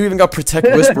 Yeah, and you even got Protect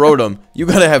Wisp Rotom. You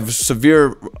gotta have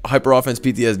severe hyper offense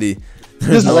PTSD.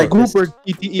 There's no, like Cooper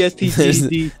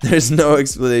PTSD. There's no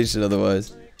explanation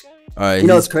otherwise. All right. You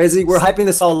know what's crazy? We're hyping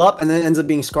this all up, and then it ends up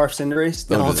being Scarf Cinderace.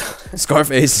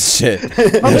 Scarface is shit.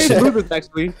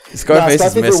 Actually. Scarface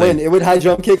is missing. It would high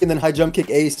jump kick and then high jump kick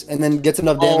ace, and then gets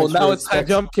enough damage. Oh, now it's high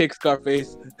jump kick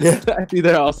Scarface. Yeah, I see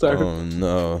there also. Oh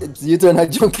no. It's you turn high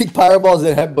jump kick fireballs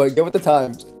and headbutt. Get with the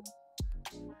times.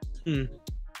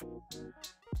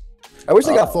 I wish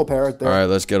I got full parrot there. All right,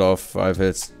 let's get off 5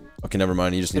 hits. Okay, never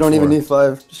mind. You just need You don't 4. even need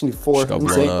 5. You just need 4.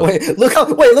 Wait, look how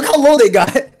low they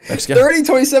got. 30,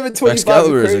 27, 25.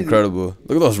 Excalibur is incredible.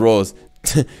 Look at those rolls.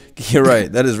 You're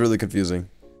right. That is really confusing.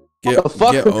 Get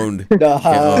owned. All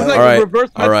right.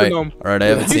 I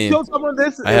have a team.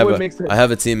 I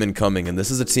have a team incoming, and this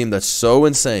is a team that's so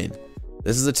insane.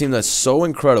 This is a team that's so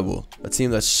incredible. A team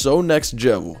that's so next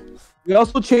level. We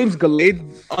also changed Gallade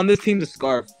on this team to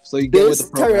Scarf, so you get with the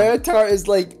program. This Tyranitar is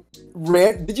like...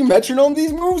 Did you metronome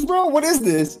these moves, bro? What is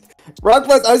this? Rock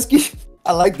Blast Ice Cube.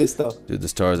 I like this stuff. Dude,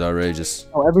 this Tar is outrageous.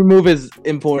 Oh, every move is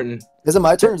important. Is it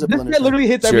my turn or is it This guy literally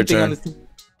hits everything on this team.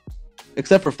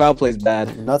 Except for foul plays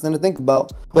bad. Nothing to think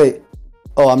about. Wait.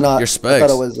 Oh, I'm not. Your Specs. I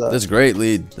thought it was, this is great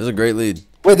lead. This is a great lead.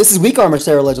 Wait, this is weak armor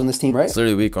Sarah Ledge on this team, right? It's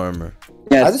literally weak armor.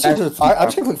 Yeah, I'm just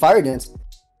gonna click Fire Dance.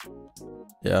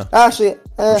 Yeah. Actually,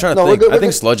 I'm trying to think. I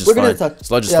think Sludge is fine.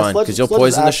 Sludge is fine because you'll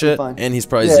poison the shit, and he's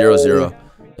probably 0-0.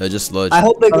 Yeah, just Sludge. I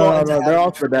hope they go. No, they're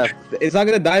all for death. It's not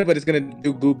gonna die, but it's gonna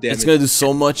do goop damage. It's gonna do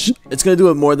so much. It's gonna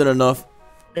do it more than enough.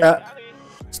 Yeah.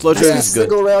 Sludge is good.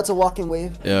 Go route to Walking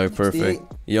Wave. Yeah, perfect.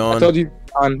 Yawn. I told you,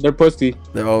 they're pussy.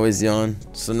 They're always yawn.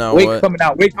 So now Wake what? coming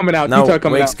out. Wake coming out. Now T-Tar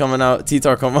coming Wake's out. coming out.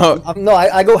 T-Tar come out. No,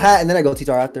 I go Hat and then I go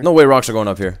T-Tar after. No way, rocks are going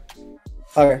up here.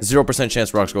 Okay. 0%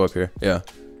 chance rocks go up here. Yeah.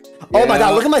 Oh my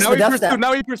god, look at my SPDF stat.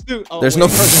 Now he pursued. Oh, there's no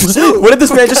What did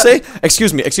this man just say?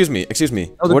 Excuse me.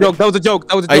 That was a joke.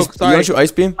 Sorry. Don't you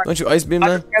ice beam? Don't you ice beam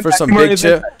then? For some big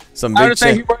chip. Some big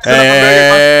chip.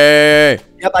 Hey.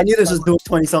 Yep, I knew this was doing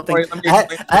 20 something. I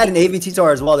had an AV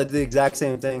T-Tar as well that did the exact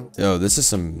same thing. Yo, this is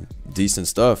some decent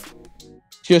stuff.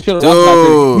 Dude.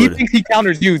 He thinks he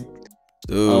counters you.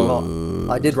 Dude.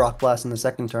 I did Rock Blast in the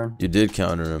second turn. You did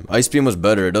counter him. Ice beam was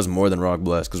better. It does more than Rock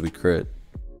Blast because we crit.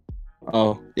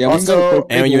 Oh, yeah. Also,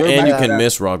 and you can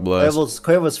miss Rock Blast.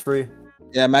 Quavo's free.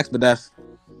 Yeah, max death.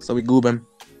 So we goob him.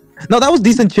 No, that was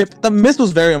decent chip. The miss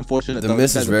was very unfortunate. The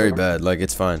miss is very bad. Like,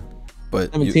 it's fine. But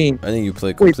I think you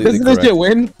play completely correct. Doesn't this shit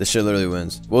win? This shit literally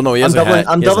wins. Well, no, he has a hat.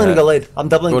 I'm doubling Gallade. I'm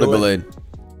doubling Go to Gallade.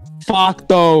 Gallade. Fuck,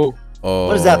 though. Oh.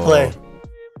 What does that play?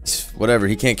 Whatever.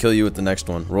 He can't kill you with the next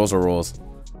one. Rolls are rolls.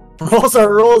 Rolls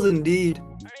are rolls indeed.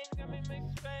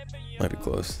 Might be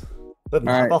close. But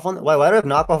knockoff on. Why do I have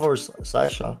knockoff over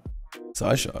side shock?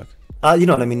 Side shock. You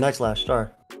know what I mean. Night slash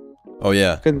star. Oh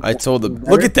yeah. I told them.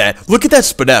 Look at that. Look at that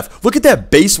Spadef. Look at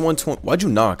that base 120. Why'd you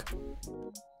knock?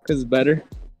 Because it's better.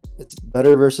 It's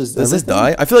better versus. Does this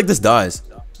die? I feel like this dies.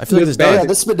 I feel like this dies. Yeah,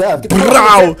 this Spadef.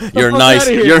 Wow! You're nice.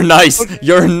 You're nice.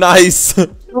 You're nice.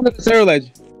 Sarah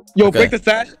ledge. Yo, Okay. break the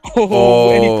sash.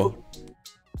 Oh.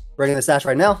 Breaking the stash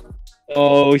right now.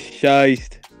 Oh,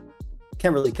 shiest.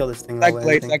 Can't really kill this thing. Sack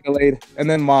Gallade, and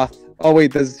then Moth. Oh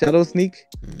wait, does Shadow Sneak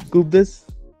scoop this?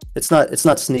 It's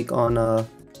not sneak on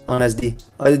SD.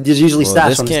 There's usually Well, stash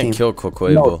this on this team. can't kill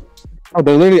Quavo. Oh,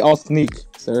 they're literally all sneak,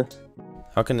 sir.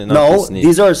 How can it not be No, sneak?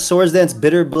 these are Swords Dance,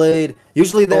 Bitter Blade.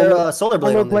 Usually they're Solar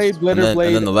Blade. Solar On Blade, this. Glitter and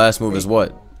Blade. then the last move is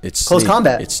what? It's Close sneak.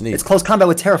 combat. It's sneak. It's close combat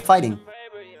with Terra fighting.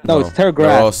 No, it's Terra They're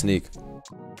all Grass. sneak.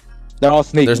 They're all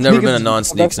sneak. There's never Sneak been a is-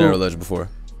 non-sneak that's scenario cool. ledge before.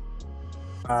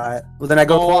 Alright. Well, then I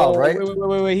go Qual, right?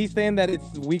 Wait. He's saying that it's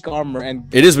weak armor and.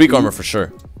 It is weak armor for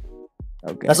sure.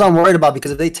 Okay. That's what I'm worried about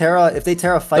because if they Terra fight That's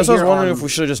what I was here wondering on- if we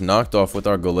should have just knocked off with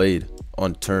our Gallade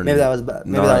on turn. Maybe that was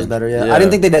better. Yeah. Yeah. I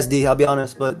didn't think they'd SD. I'll be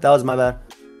honest, but that was my bad.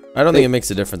 I don't think it makes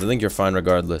a difference. I think you're fine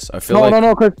regardless. I feel No, like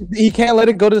no, because he can't let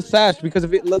it go to the sash because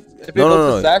if it goes to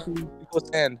the sash, it goes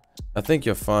sand. I think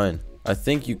you're fine. I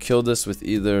think you kill this with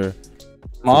either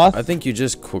Moth. I think you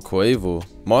just Quavo.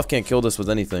 Moth can't kill this with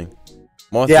anything.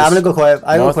 Moth Yeah, just, I'm gonna go Quavo.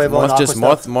 I go Quavo on Moth just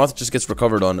Aqua Step. Moth just gets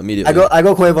recovered on immediately. I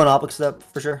go Quavo on Optic Step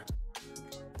for sure.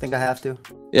 I think I have to.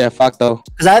 Yeah, fuck though.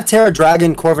 Because I have Terra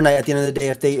Dragon, Corviknight at the end of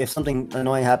the day if something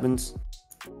annoying happens.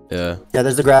 Yeah. Yeah,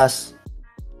 there's the grass.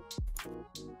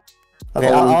 Okay,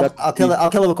 Oh, I'll kill it. I'll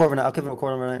kill it with Corviknight. I'll kill it with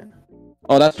Corviknight.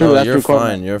 Oh, that's true. No, that's you're true.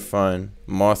 fine. You're fine.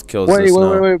 Moth kills this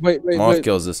now. Wait. Moth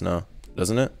kills this now,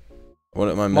 doesn't it? What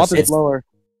am I Moth missing? is slower.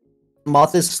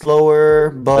 Moth is slower,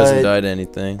 but Doesn't die to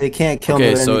anything. they can't kill me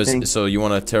Okay, with so anything. so you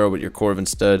want to Terra with your Corv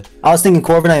instead? I was thinking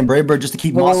Corviknight and Brave Bird just to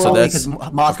keep No, Moth no, so only that's-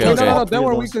 because Moth okay, kills okay. all No, three then of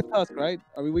we're those. weak to Tusk, right?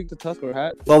 Are we weak to Tusk or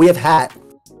Hat? Well, we have Hat.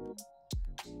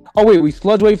 Oh wait, we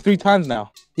sludge wave 3 times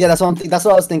now. Yeah, that's what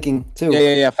I was thinking too.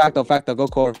 Yeah. Facto. Go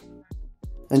Corv.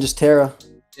 And just Terra.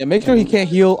 Yeah, make sure he can't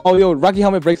heal. Oh, yo, Rocky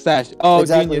Helmet breaks stash. Oh,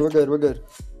 exactly. genius. We're good.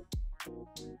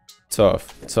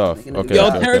 Tough. Yo, Okay. Yo,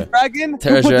 okay, Terra okay. Dragon.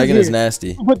 Terra Who put this Dragon is here?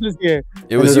 nasty. Who put this here?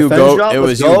 It was And you, the defense go. drop, It let's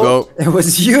was you, go. It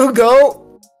was you,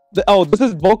 go. Oh, this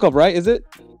is bulk up, right? Is it?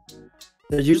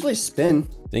 There's usually spin.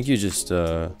 I think you just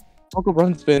Bulk up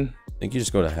run spin.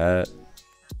 go to Hat.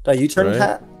 You turn Right.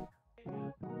 Hat.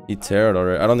 He Terra'd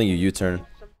already. I don't think you U-turn.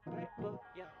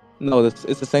 No, it's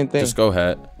the same thing. Just go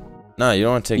Hat. Nah, you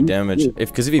don't want to take damage.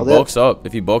 Because if he Oh, that-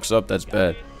 bulks up, that's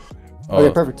bad.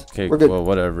 Okay, perfect. Okay, We're good. well,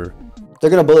 whatever. They're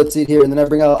gonna bullet seed here, and then I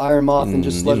bring out Iron Moth and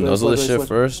just You sludge. nuzzle this shit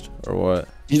first, or what?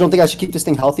 You don't think I should keep this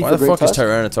thing healthy Why for the Great fuck is Tusk?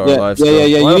 Tyranitar Yeah, alive yeah, still? yeah,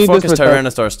 yeah, Why you the need fuck this is for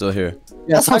Tusk. Tyranitar still here?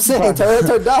 That's what I'm saying.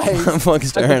 Tyranitar dies. Why the fuck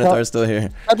is Tyranitar still here?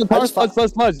 That's a sludge.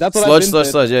 That's what Sludge, I've been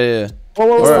sludge, yeah.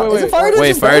 Whoa, Is it Fire Dance? Wait,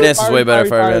 is Fire better? Dance is way better.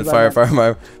 Fire,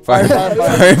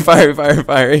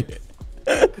 fire.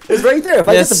 It's right there. If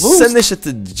I get Yes, the boost. send this shit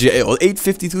to jail.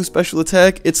 852 special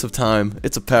attack. It's a time.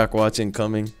 It's a pack watch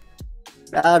incoming.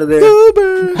 Out of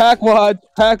there. Pack watch.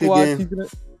 game. He's gonna,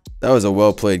 That was a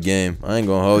well played game. I ain't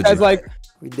gonna hold guy's you. like,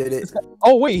 We did it.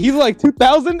 oh wait, he's like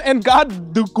 2,000 and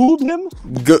God googled him.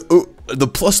 The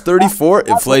plus 34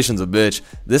 inflation's a bitch.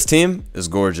 This team is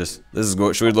gorgeous. This is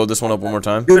gorgeous. Should we load this one up one more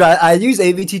time? Dude, I use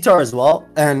AVT tar as well,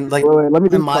 and like Wait, let me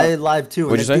do in my live too.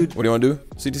 What'd you and say? dude- What do you want to do?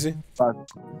 CTC? Five.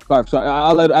 Sorry,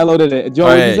 I loaded it. Joe, Oh,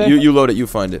 what'd yeah, you say? you load it. You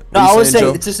find it. No, What I you was saying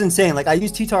Joe? it's just insane. Like I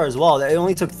use T-Tar as well. It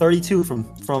only took 32 from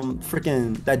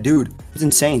freaking that dude. It's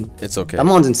insane. It's okay. That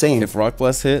one's insane. If Rock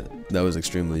Blast hit, that was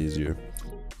extremely easier.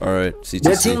 All right, CTC.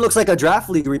 Their team looks like a draft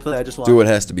league replay I just watched. Do what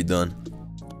has to be done.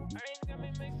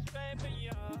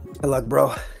 Good luck, bro.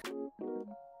 All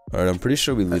right, I'm pretty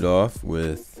sure we lead off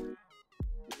with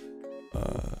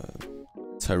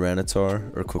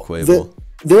Tyranitar or Quavo.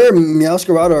 They're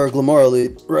Meowscarada or Glamora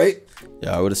lead, right?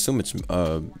 Yeah, I would assume it's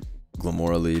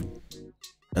Glamora lead.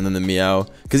 And then the Meow.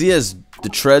 Because he has the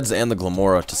Treads and the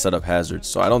Glamora to set up hazards.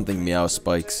 So I don't think Meow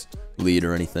spikes lead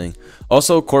or anything.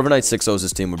 Also, Corviknight 6-0's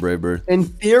his team with Brave Bird. In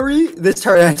theory, this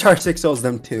Tyranitar 6-0's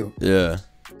them too. Yeah.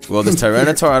 Well, this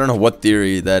Tyranitar, I don't know what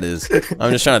theory that is.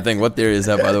 I'm just trying to think, what theory is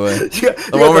that, by the way? The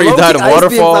one where you died of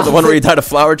Waterfall, the one where you died of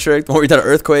Flower Trick, the one where you died of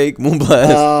Earthquake,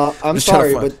 Moonblast. I'm Just trying to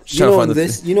sorry, find- but just trying to find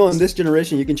the you know in this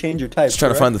generation you can change your type. Just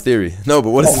trying to find the theory. No, but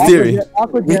what is the theory?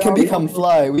 We can become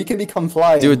fly. We can become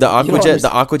fly. Dude, the You don't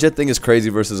Aquajet thing is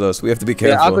crazy versus us. We have to be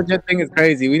Yeah, careful. Aquajet thing is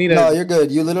crazy. We need a. No, you're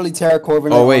good. You literally tear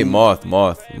Corviknight. Oh wait, Moth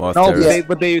No, Terror.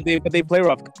 but they play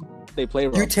rough. after they play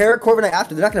rough. You Terra Corviknight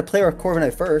after. They're not gonna play our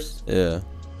Corviknight first. Yeah.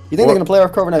 You think they're gonna play our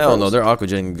Corviknight first? Hell no, they're Aqua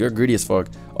Jetting. They're greedy as fuck.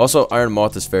 Also, Iron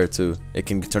Moth is fair too. It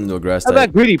can turn into a grass How type.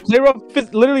 about greedy? Play rough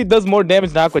literally does more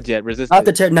damage than Aqua Jet resistance.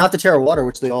 Not the Terra Water,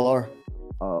 which they all are.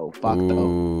 Oh fuck though.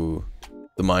 Ooh.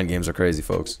 The mind games are crazy,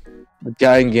 folks.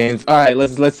 Giant games. All right,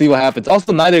 let's see what happens.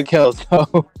 Also, neither kills. So.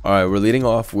 All right, we're leading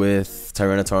off with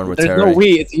Tyranitar with There's no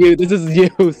we. It's you. This is you,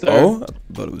 sir. Oh, I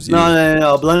thought it was you.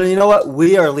 No. Blunder, you know what?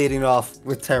 We are leading off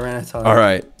with Tyranitar. All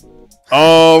right.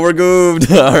 Oh, we're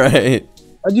goobed. All right.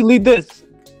 How'd you lead this?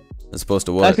 It's supposed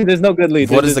to what? Actually, there's no good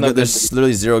lead. What is the good? There's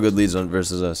literally 0 good leads on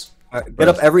versus us. All right, get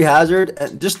up every hazard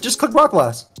and just click Rock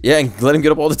Blast. Yeah, and let him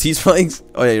get up all the T-spikes.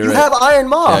 Oh yeah, you're right. You have Iron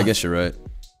Maw. Yeah, I guess you're right.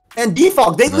 And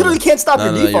Defog. They literally can't stop your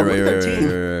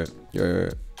Defog. You're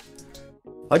right.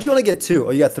 Why'd you only get 2?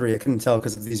 Oh, you got 3. I couldn't tell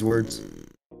because of these words.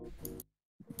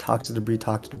 Talk to debris.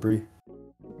 Talk to debris.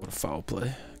 What a foul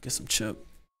play. Get some chip.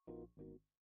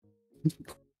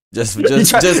 Just scoping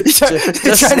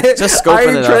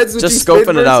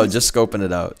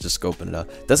it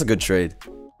out. That's a good trade.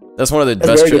 That's one of the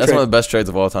best. That's one of the best trades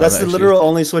of all time. That's the literal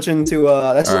only switching to.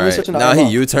 That's the only switching to. Now he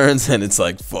U-turns and it's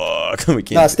like fuck. We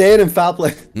can't. Nah, stay in foul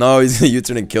play. No, he's gonna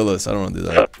U-turn and kill us. I don't want to do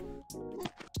that.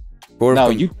 No,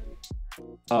 you.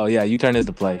 Oh yeah, U-turn is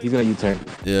the play. He's gonna U-turn.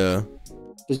 Yeah.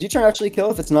 Does U-turn actually kill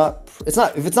if it's not?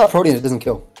 If it's not Protean, it doesn't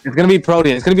kill. It's gonna be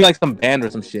Protean. It's gonna be like some band or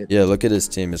some shit. Yeah, look at his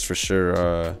team. It's for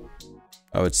sure.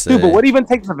 I would say. Dude, but what even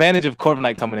takes advantage of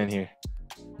Corviknight coming in here?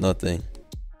 Nothing.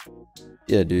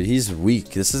 Yeah, dude, he's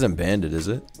weak. This isn't banded, is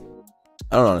it?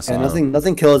 I don't honestly. Yeah,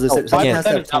 nothing kills this.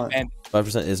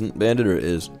 5% isn't banded or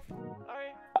is?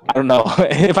 I don't know.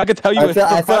 If I could tell you, I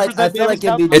feel like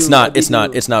it'd be. It's not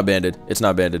banded. It's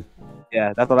not banded.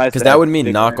 Yeah, that's what I said. Because that would mean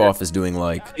knockoff is doing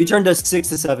like. U-turn does 6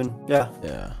 to 7. Yeah.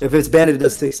 Yeah. If it's banded, it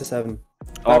does 6 to 7.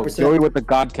 5%. Oh, Joey with the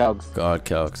God calcs. God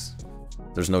calcs.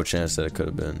 There's no chance that it could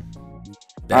have been.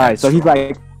 All right, so he's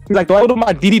like, do I go to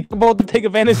my DD ball to take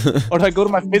advantage, or do I go to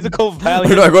my physical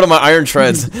value? Or do I go to my Iron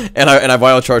Treads and I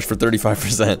vial charge for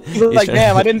 35%? He's like,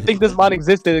 damn, I didn't think this mod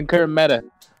existed in current meta.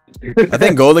 I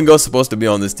think Golden Ghost's supposed to be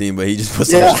on this team, but he just put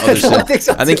some other shit.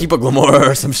 I think he put Glamora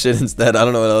or some shit instead. I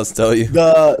don't know what else to tell you.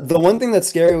 The one thing that's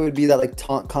scary would be that like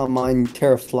taunt calm mine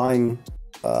Terra flying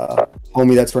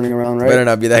homie that's running around, right? Better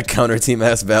not be that counter team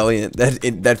ass Valiant.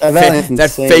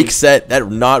 That fake set, that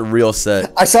not real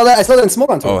set. I saw that in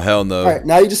smoke on Twitter. Oh hell no. Alright,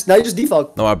 now you just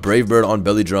defog. No, I Brave Bird on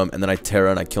Belly Drum and then I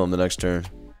Terra and I kill him the next turn.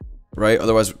 Right?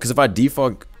 Otherwise, because if I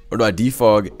defog, or do I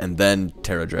defog and then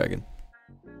Terra Dragon?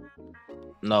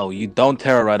 No, you don't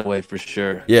Terra right away for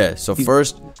sure. Yeah, so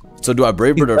first, so do I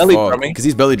Brave Bird or fog? Because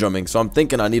he's belly drumming, so I'm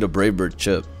thinking I need a Brave Bird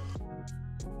chip.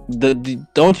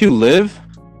 Don't you live?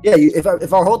 Yeah,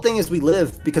 if our whole thing is we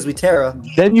live because we Terra,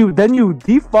 then you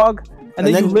defog and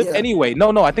then you live anyway.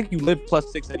 No, I think you live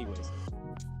 +6 anyways.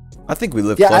 I think we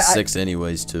live +6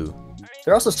 anyways too.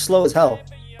 They're also slow as hell.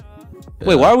 Yeah.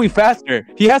 Wait, why are we faster?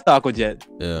 He has the Aqua Jet.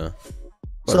 Yeah.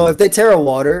 So if they Terra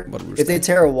Water,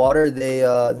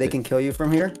 they can kill you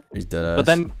from here. He's dead ass. But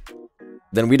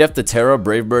then we'd have to Terra,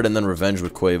 Brave Bird, and then Revenge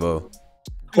with Quavo.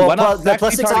 Well,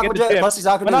 plus 6 Aqua Jet, plus 6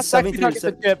 Aqua Jet is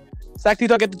 73. Sack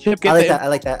T-Talk, get the chip. I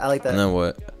like that. And then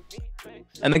what?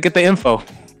 And then get the info.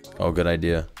 Oh, good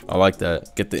idea. I like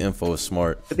that. Get the info is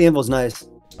smart. Get the info's nice.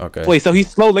 Okay. Wait, so he's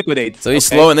slow liquidates. So he's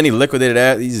slow and then he liquidated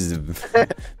at. He's a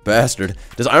bastard.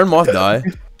 Does Iron Moth die?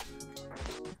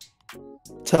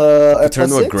 Turn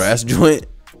to a grass joint?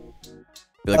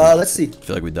 Let's see. I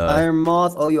feel like we die. Iron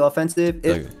Moth, you offensive.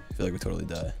 I feel like we totally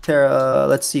die. Terra,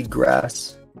 let's see,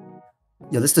 grass.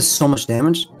 Yeah, this does so much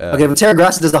damage. Okay, but Terra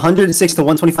Grass does 106 to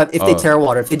 125 if they Terra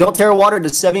Water. If they don't Terra Water, it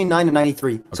does 79 to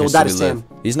 93. So that is Sam.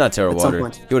 He's not Terra Water.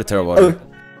 He would have Terra Water.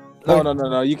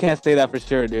 No. You can't say that for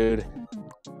sure, dude.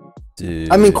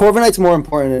 I mean, Corviknight's more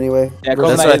important anyway. Yeah,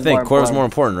 that's what I think. Corviknight's more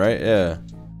important, right? Yeah.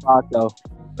 Though.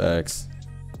 Facts.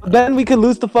 Then we could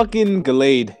lose to fucking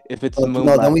Gallade if it's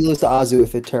no, then we lose to Azu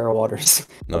if it Terra Waters.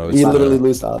 No, we literally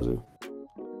lose to Azu.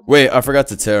 Wait, I forgot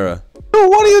to Terra. Dude,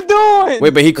 what are you doing?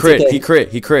 Wait, but he crit. Okay.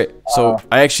 He crit. So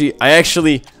I actually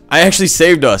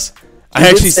saved us. I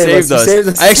actually saved us.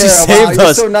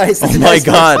 So nice. Oh my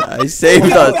god, I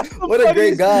saved us. What a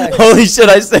great guy. Holy shit,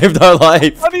 I saved our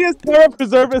life. Funniest Terra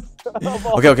preservist.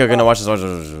 Okay, now watch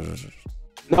this.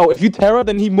 No, if you Terra,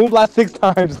 then he Moonblast 6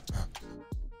 times.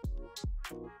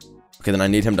 Okay, then I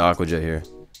need him to Aqua Jet here.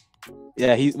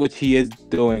 Yeah, which he is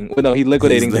doing. Well, no, he's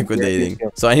liquidating. He's liquidating.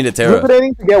 So I need a Terra.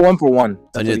 Liquidating to get 1-for-1.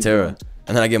 I need a Terra.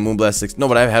 And then I get Moonblast 6. No,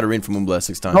 but I've had a ring for Moonblast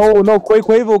 6 times. No,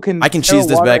 Quavo can. I can cheese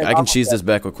this back. I can cheese this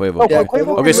back with Quavo. No,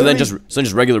 Quavo okay, so then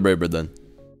just regular Brave Bird then.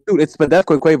 Dude, but that's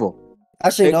Quavo.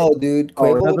 Actually, no, dude. Oh,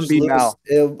 it Quavo doesn't just beat lose. Mal.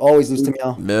 It'll always lose to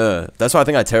Meow. Yeah, that's why I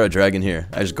think I Terra Dragon here.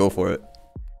 I just go for it.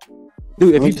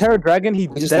 Dude, if We you just- Terra Dragon, he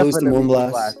We just lose to definitely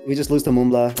Moonblast. We just lose to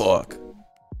Moonblast. Fuck.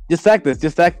 Just sack this.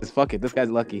 Just sack this. Fuck it. This guy's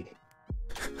lucky.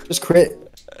 Just crit.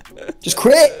 Just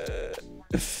crit.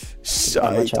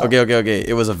 Shite. Okay.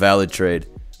 It was a valid trade.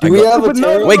 Do we have a No,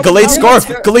 Terra? Wait, no, Gallade no, Scarf!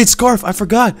 no, no. Gallade Scarf! I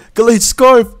forgot! Gallade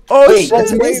Scarf! Oh, Wait, shit!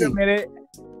 that's Wait a amazing. minute.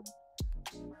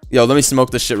 Yo, let me smoke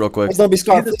this shit real quick. Please don't be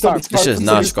Scarf. Here's a Please don't be Scarf. Scarf. This shit's Please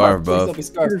not don't be Scarf, bro. Please don't be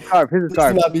Scarf. Here's a scarf. Here's a Please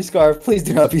scarf. do not be Scarf. Please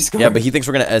do not be Scarf. Yeah, but he thinks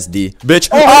we're gonna SD. Bitch!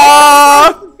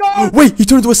 Ah! Wait, he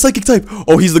turned into a psychic type!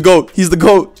 Oh, he's the GOAT! He's the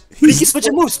GOAT! He can switch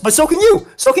your moves, but so can you.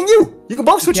 So can you. You can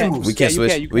both switch your moves. We can't you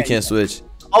switch. can, you We can, can't you switch.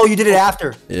 Oh, you did it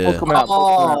after. Yeah. Coming out.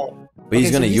 Oh. But he's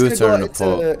Okay, gonna so U-turn go to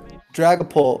pull. into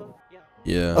Dragapult.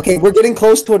 Yeah. Okay, we're getting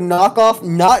close to a knockoff,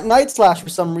 not Night Slash for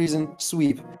some reason.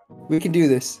 Sweep. We can do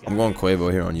this. I'm going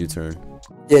Quavo here on U-turn.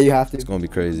 Yeah, you have It's to. gonna be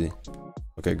crazy.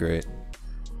 Okay, great.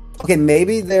 Okay,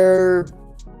 maybe they're.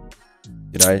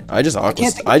 Did I just aqua?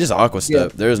 can't think- I just aqua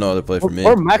step. Yeah. There is no other play for me.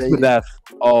 Or Max with F.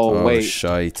 Oh, Oh wait.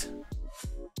 shite.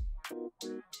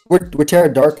 We're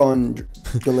Terra Dark on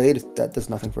Gallade. That does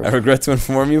nothing for I us. regret to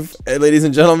inform you, ladies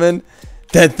and gentlemen,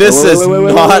 that this Wait, is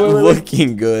wait, not wait.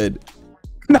 looking good.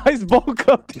 Nice bulk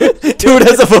up. Dude,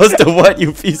 as opposed to what,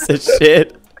 you piece of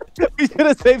shit? We should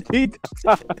have saved Pete.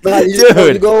 Nah,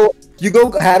 Dude. you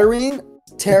go Hatterene,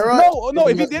 Terra. No,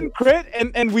 if he didn't crit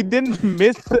and we didn't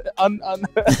miss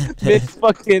miss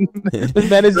fucking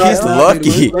manage. He's Nah,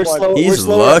 lucky. dude, we're slow- He's we're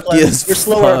slower at lucky plus- as We're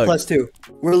slower fuck. at +2.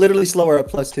 We're literally slower at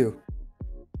 +2.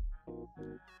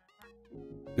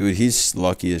 Dude, he's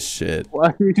lucky as shit.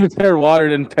 Why do you tear water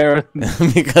than Terra?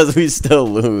 Because we still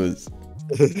lose.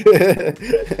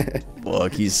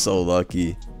 Fuck, he's so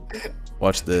lucky.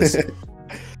 Watch this.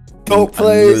 Don't I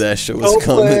play. knew that shit was Don't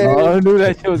coming. play. Oh, I knew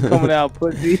that shit was coming out,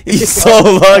 pussy. He's so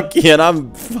lucky and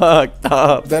I'm fucked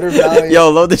up. Better value. Yo,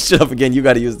 load this shit up again. You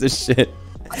gotta use this shit.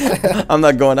 I'm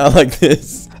not going out like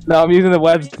this. No, I'm using the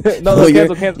webs. No, No,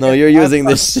 cancel, cancel. no, you're I have using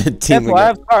scarf. this shit team Cancel, I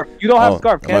have again. scarf. You don't have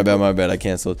scarf. My bad. I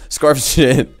canceled. Scarf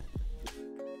shit.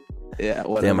 Yeah,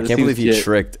 whatever. Damn, I This can't believe seems he shit.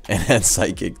 tricked and had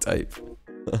psychic type.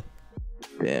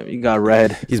 Damn, you got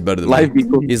red. He's better than Life me.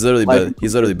 equals- He's literally life better.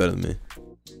 He's literally better than me.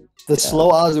 The slow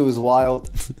Azu is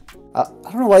wild. I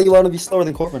don't know why you want to be slower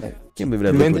than Corviknight. Can't believe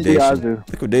that Minty liquidation. Azu.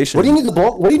 Liquidation. What do you need the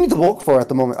bulk? What do you need the bulk for at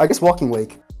the moment? I guess Walking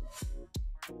Wake.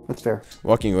 That's fair.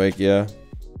 Walking Wake, yeah.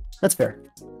 That's fair.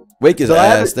 Wake is So I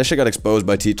have ass. That shit got exposed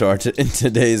by T-Tar in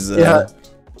today's. Yeah.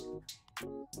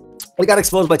 We got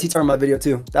exposed by T-Tar in my video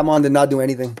too. That mon did not do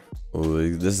anything. Oh,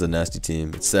 this is a nasty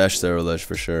team. It's Sash Saralesh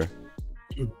for sure.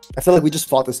 I feel like we just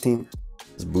fought this team.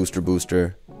 It's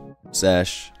Booster,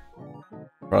 Sash.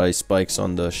 Probably spikes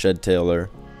on the Shed Tailor.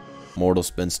 Mortal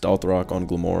Spin Stealth Rock on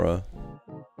Glamora.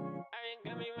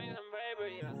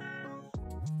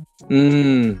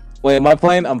 Wait, am I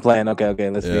playing? I'm playing. Okay,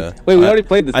 let's Yeah. see. Wait, we already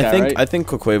played this guy, think right? I think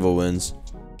Quavo wins.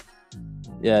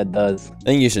 Yeah, it does. I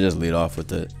think you should just lead off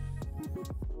with it.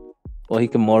 Well, he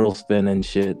can mortal spin and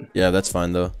shit. Yeah, that's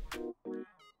fine though.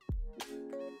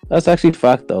 That's actually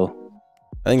fact though.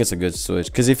 I think it's a good switch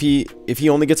because if he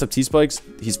only gets up T spikes,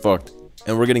 he's fucked.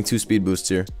 And we're getting 2 speed boosts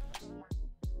here.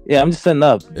 Yeah, I'm just setting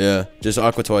up. Yeah, just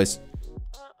Aqua twice.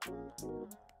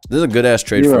 This is a good ass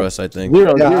trade for us, I think.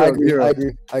 Zero, Yeah, zero, I agree. zero. I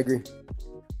agree. I agree.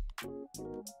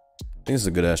 I think it's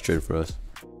a good ass trade for us.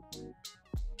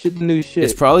 Shit, new shit.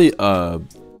 It's probably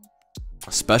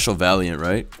special Valiant,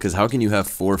 right? Because how can you have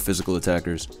 4 physical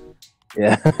attackers?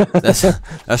 Yeah.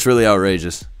 That's really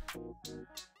outrageous.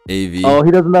 AV. Oh,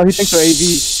 he doesn't know. He thinks we're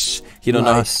AV. Shh. He don't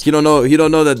Nice. know. He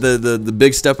don't know that the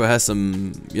big stepper has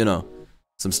some,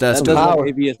 some stats That to does it. Power. look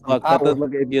AV as fuck. That does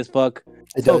look AV as fuck.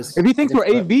 It So does. if he thinks we're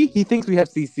It's AV, he thinks we have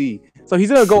CC. So he's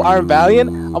gonna go Iron Valiant.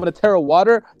 I'm gonna Terra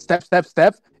Water. Step.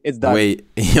 It's done. Wait,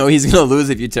 he's gonna lose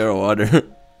if you Terra Water.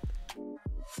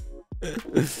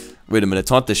 Wait a minute,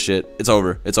 taunt this shit. It's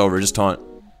over. Just taunt.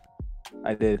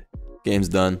 I did. Game's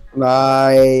done.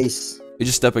 Nice. You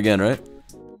just step again, right?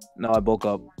 No, I bulk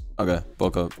up Okay,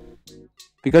 bulk up.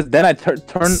 because then I turn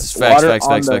Facts, water facts,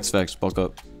 on facts, the... facts. Bulk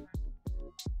up.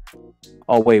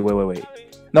 Oh wait.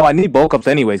 No, I need bulk ups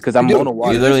anyways because I'm You do. mono You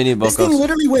water. literally need This bulk thing ups.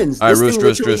 literally wins. Alright, This thing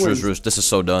Roost. literally wins. This is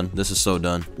so done. This is so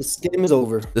done. This game is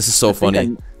over. This is so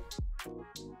funny.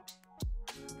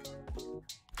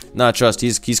 Nah, trust.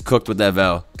 He's cooked with that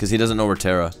Val because he doesn't know we're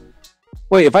Terra.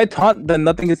 Wait, if I taunt, then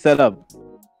nothing is set up.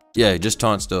 Yeah, just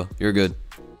taunt still. You're good.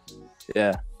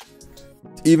 Yeah.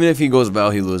 Even if he goes Val,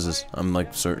 he loses. I'm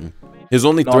like certain. His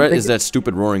only No, I'm threat is thinking- that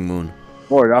stupid Roaring Moon.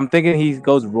 Or I'm thinking he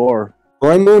goes roar.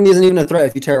 Roaring Moon isn't even a threat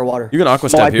if you Terra Water. You can Aqua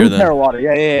No, I Step here do Terra then. Water.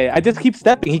 Yeah. I just keep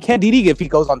stepping. He can't DD if he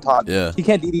goes on taunt. Yeah, He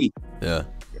can't DD. yeah.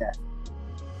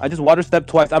 I just water step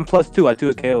twice. I'm +2. I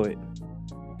 2 KO it.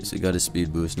 So you got his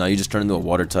speed boost. Now you just turn into a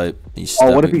water type.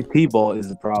 Oh, what if he's T-ball is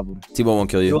the problem? T-ball won't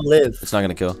kill you. You'll live. It's not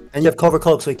gonna kill. And you have cover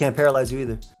cloak, so he can't paralyze you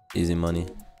either. Easy money.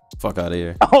 Fuck out of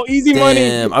here. Oh, easy money.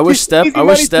 Damn. I wish Step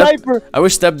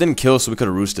didn't kill, so we could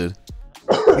have roosted.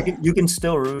 You can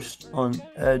still roost on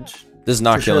edge. This is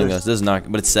not killing us. This is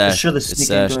not. But it's sash. Sure it's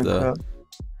sash though.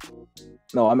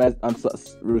 No, I'm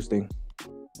roosting.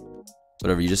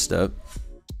 Whatever. You just step.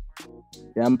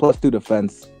 Yeah, I'm +2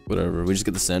 defense. Whatever. We just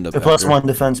get the sand up. You're +1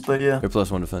 defense, but yeah. You're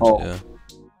 +1 defense. Oh. Yeah.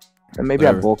 And maybe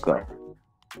I bulk up.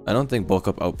 I don't think bulk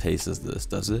up outpaces this,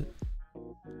 does it?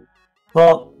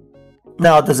 Well,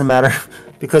 now it doesn't matter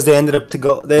because they ended up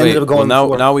going.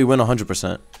 Well, now we win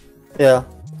 100%. Yeah,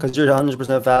 because you're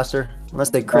 100% faster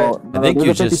unless they crit. I think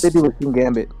you just. 50-50 with King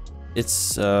Gambit.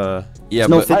 It's yeah, there's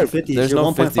no but 50-50. there's you're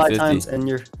no 1.5 times, and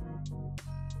you're.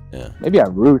 Yeah. Maybe I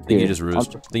roost. I think you just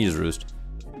roost. I think you just roost.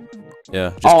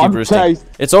 Yeah, just keep roosting. Chased.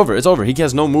 It's over. It's over. He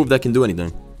has no move that can do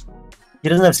anything. He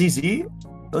doesn't have CC.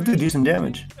 They'll do decent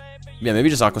damage. Yeah, maybe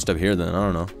just Aqua Step here then.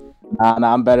 I don't know.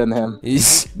 Nah, I'm better than him.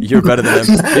 You're better than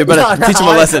him. You're better. Teach him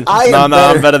a lesson.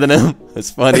 I'm better than him.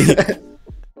 It's funny.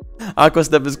 Aqua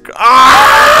Step is.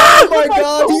 Oh my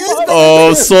god!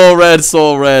 Oh,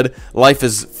 soul red. Life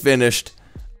is finished.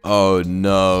 Oh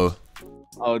no.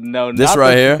 Oh no! This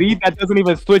right here. That doesn't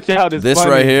even switch out. This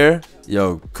funny. Right here.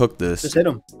 Yo, cook this. Just hit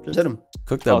him. Just hit him.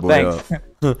 Cook that boy up.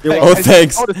 Oh,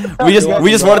 thanks. We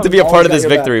just wanted to be a part of this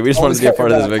victory. We just wanted to be a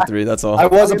part of this victory. That's all. I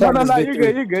was a part of this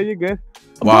victory. You're good.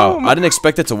 Wow, I didn't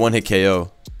expect it to one-hit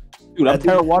KO. Dude, I'm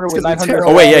Terra Water with 900.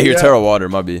 Oh wait, yeah, you're Terra Water,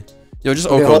 my B. Yo, just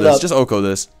Oko this. Just Oko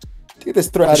this.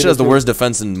 This shit has the worst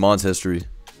defense in Mon's history.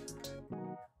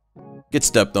 Get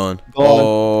stepped on.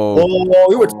 Oh,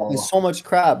 we were talking so much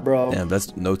crap, bro. Damn,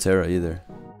 that's no Terra either.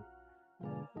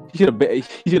 He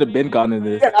should have been gone in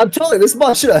this. Yeah, I'm telling you, this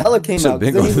bot should have hella came out.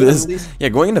 Been going this. Yeah,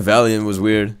 going into Valiant was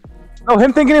weird. No,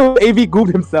 him thinking it was AV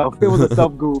goofed himself. It was a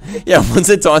self goof. Yeah, once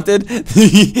it taunted,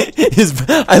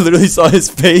 I literally saw his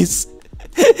face.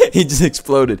 He just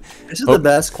exploded. This is the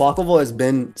best Quacklevo has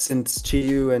been since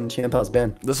Chiyu and Champow's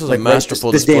been. This was like, a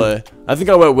masterful display. I think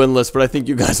I went winless, but I think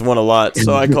you guys won a lot,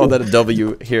 so I call that a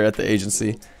W here at the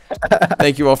agency.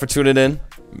 Thank you all for tuning in.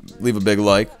 Leave a big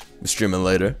like. We're streaming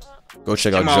later. Go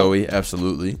check out Joey,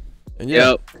 absolutely. And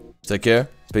yeah, take care.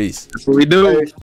 Peace. That's what we do.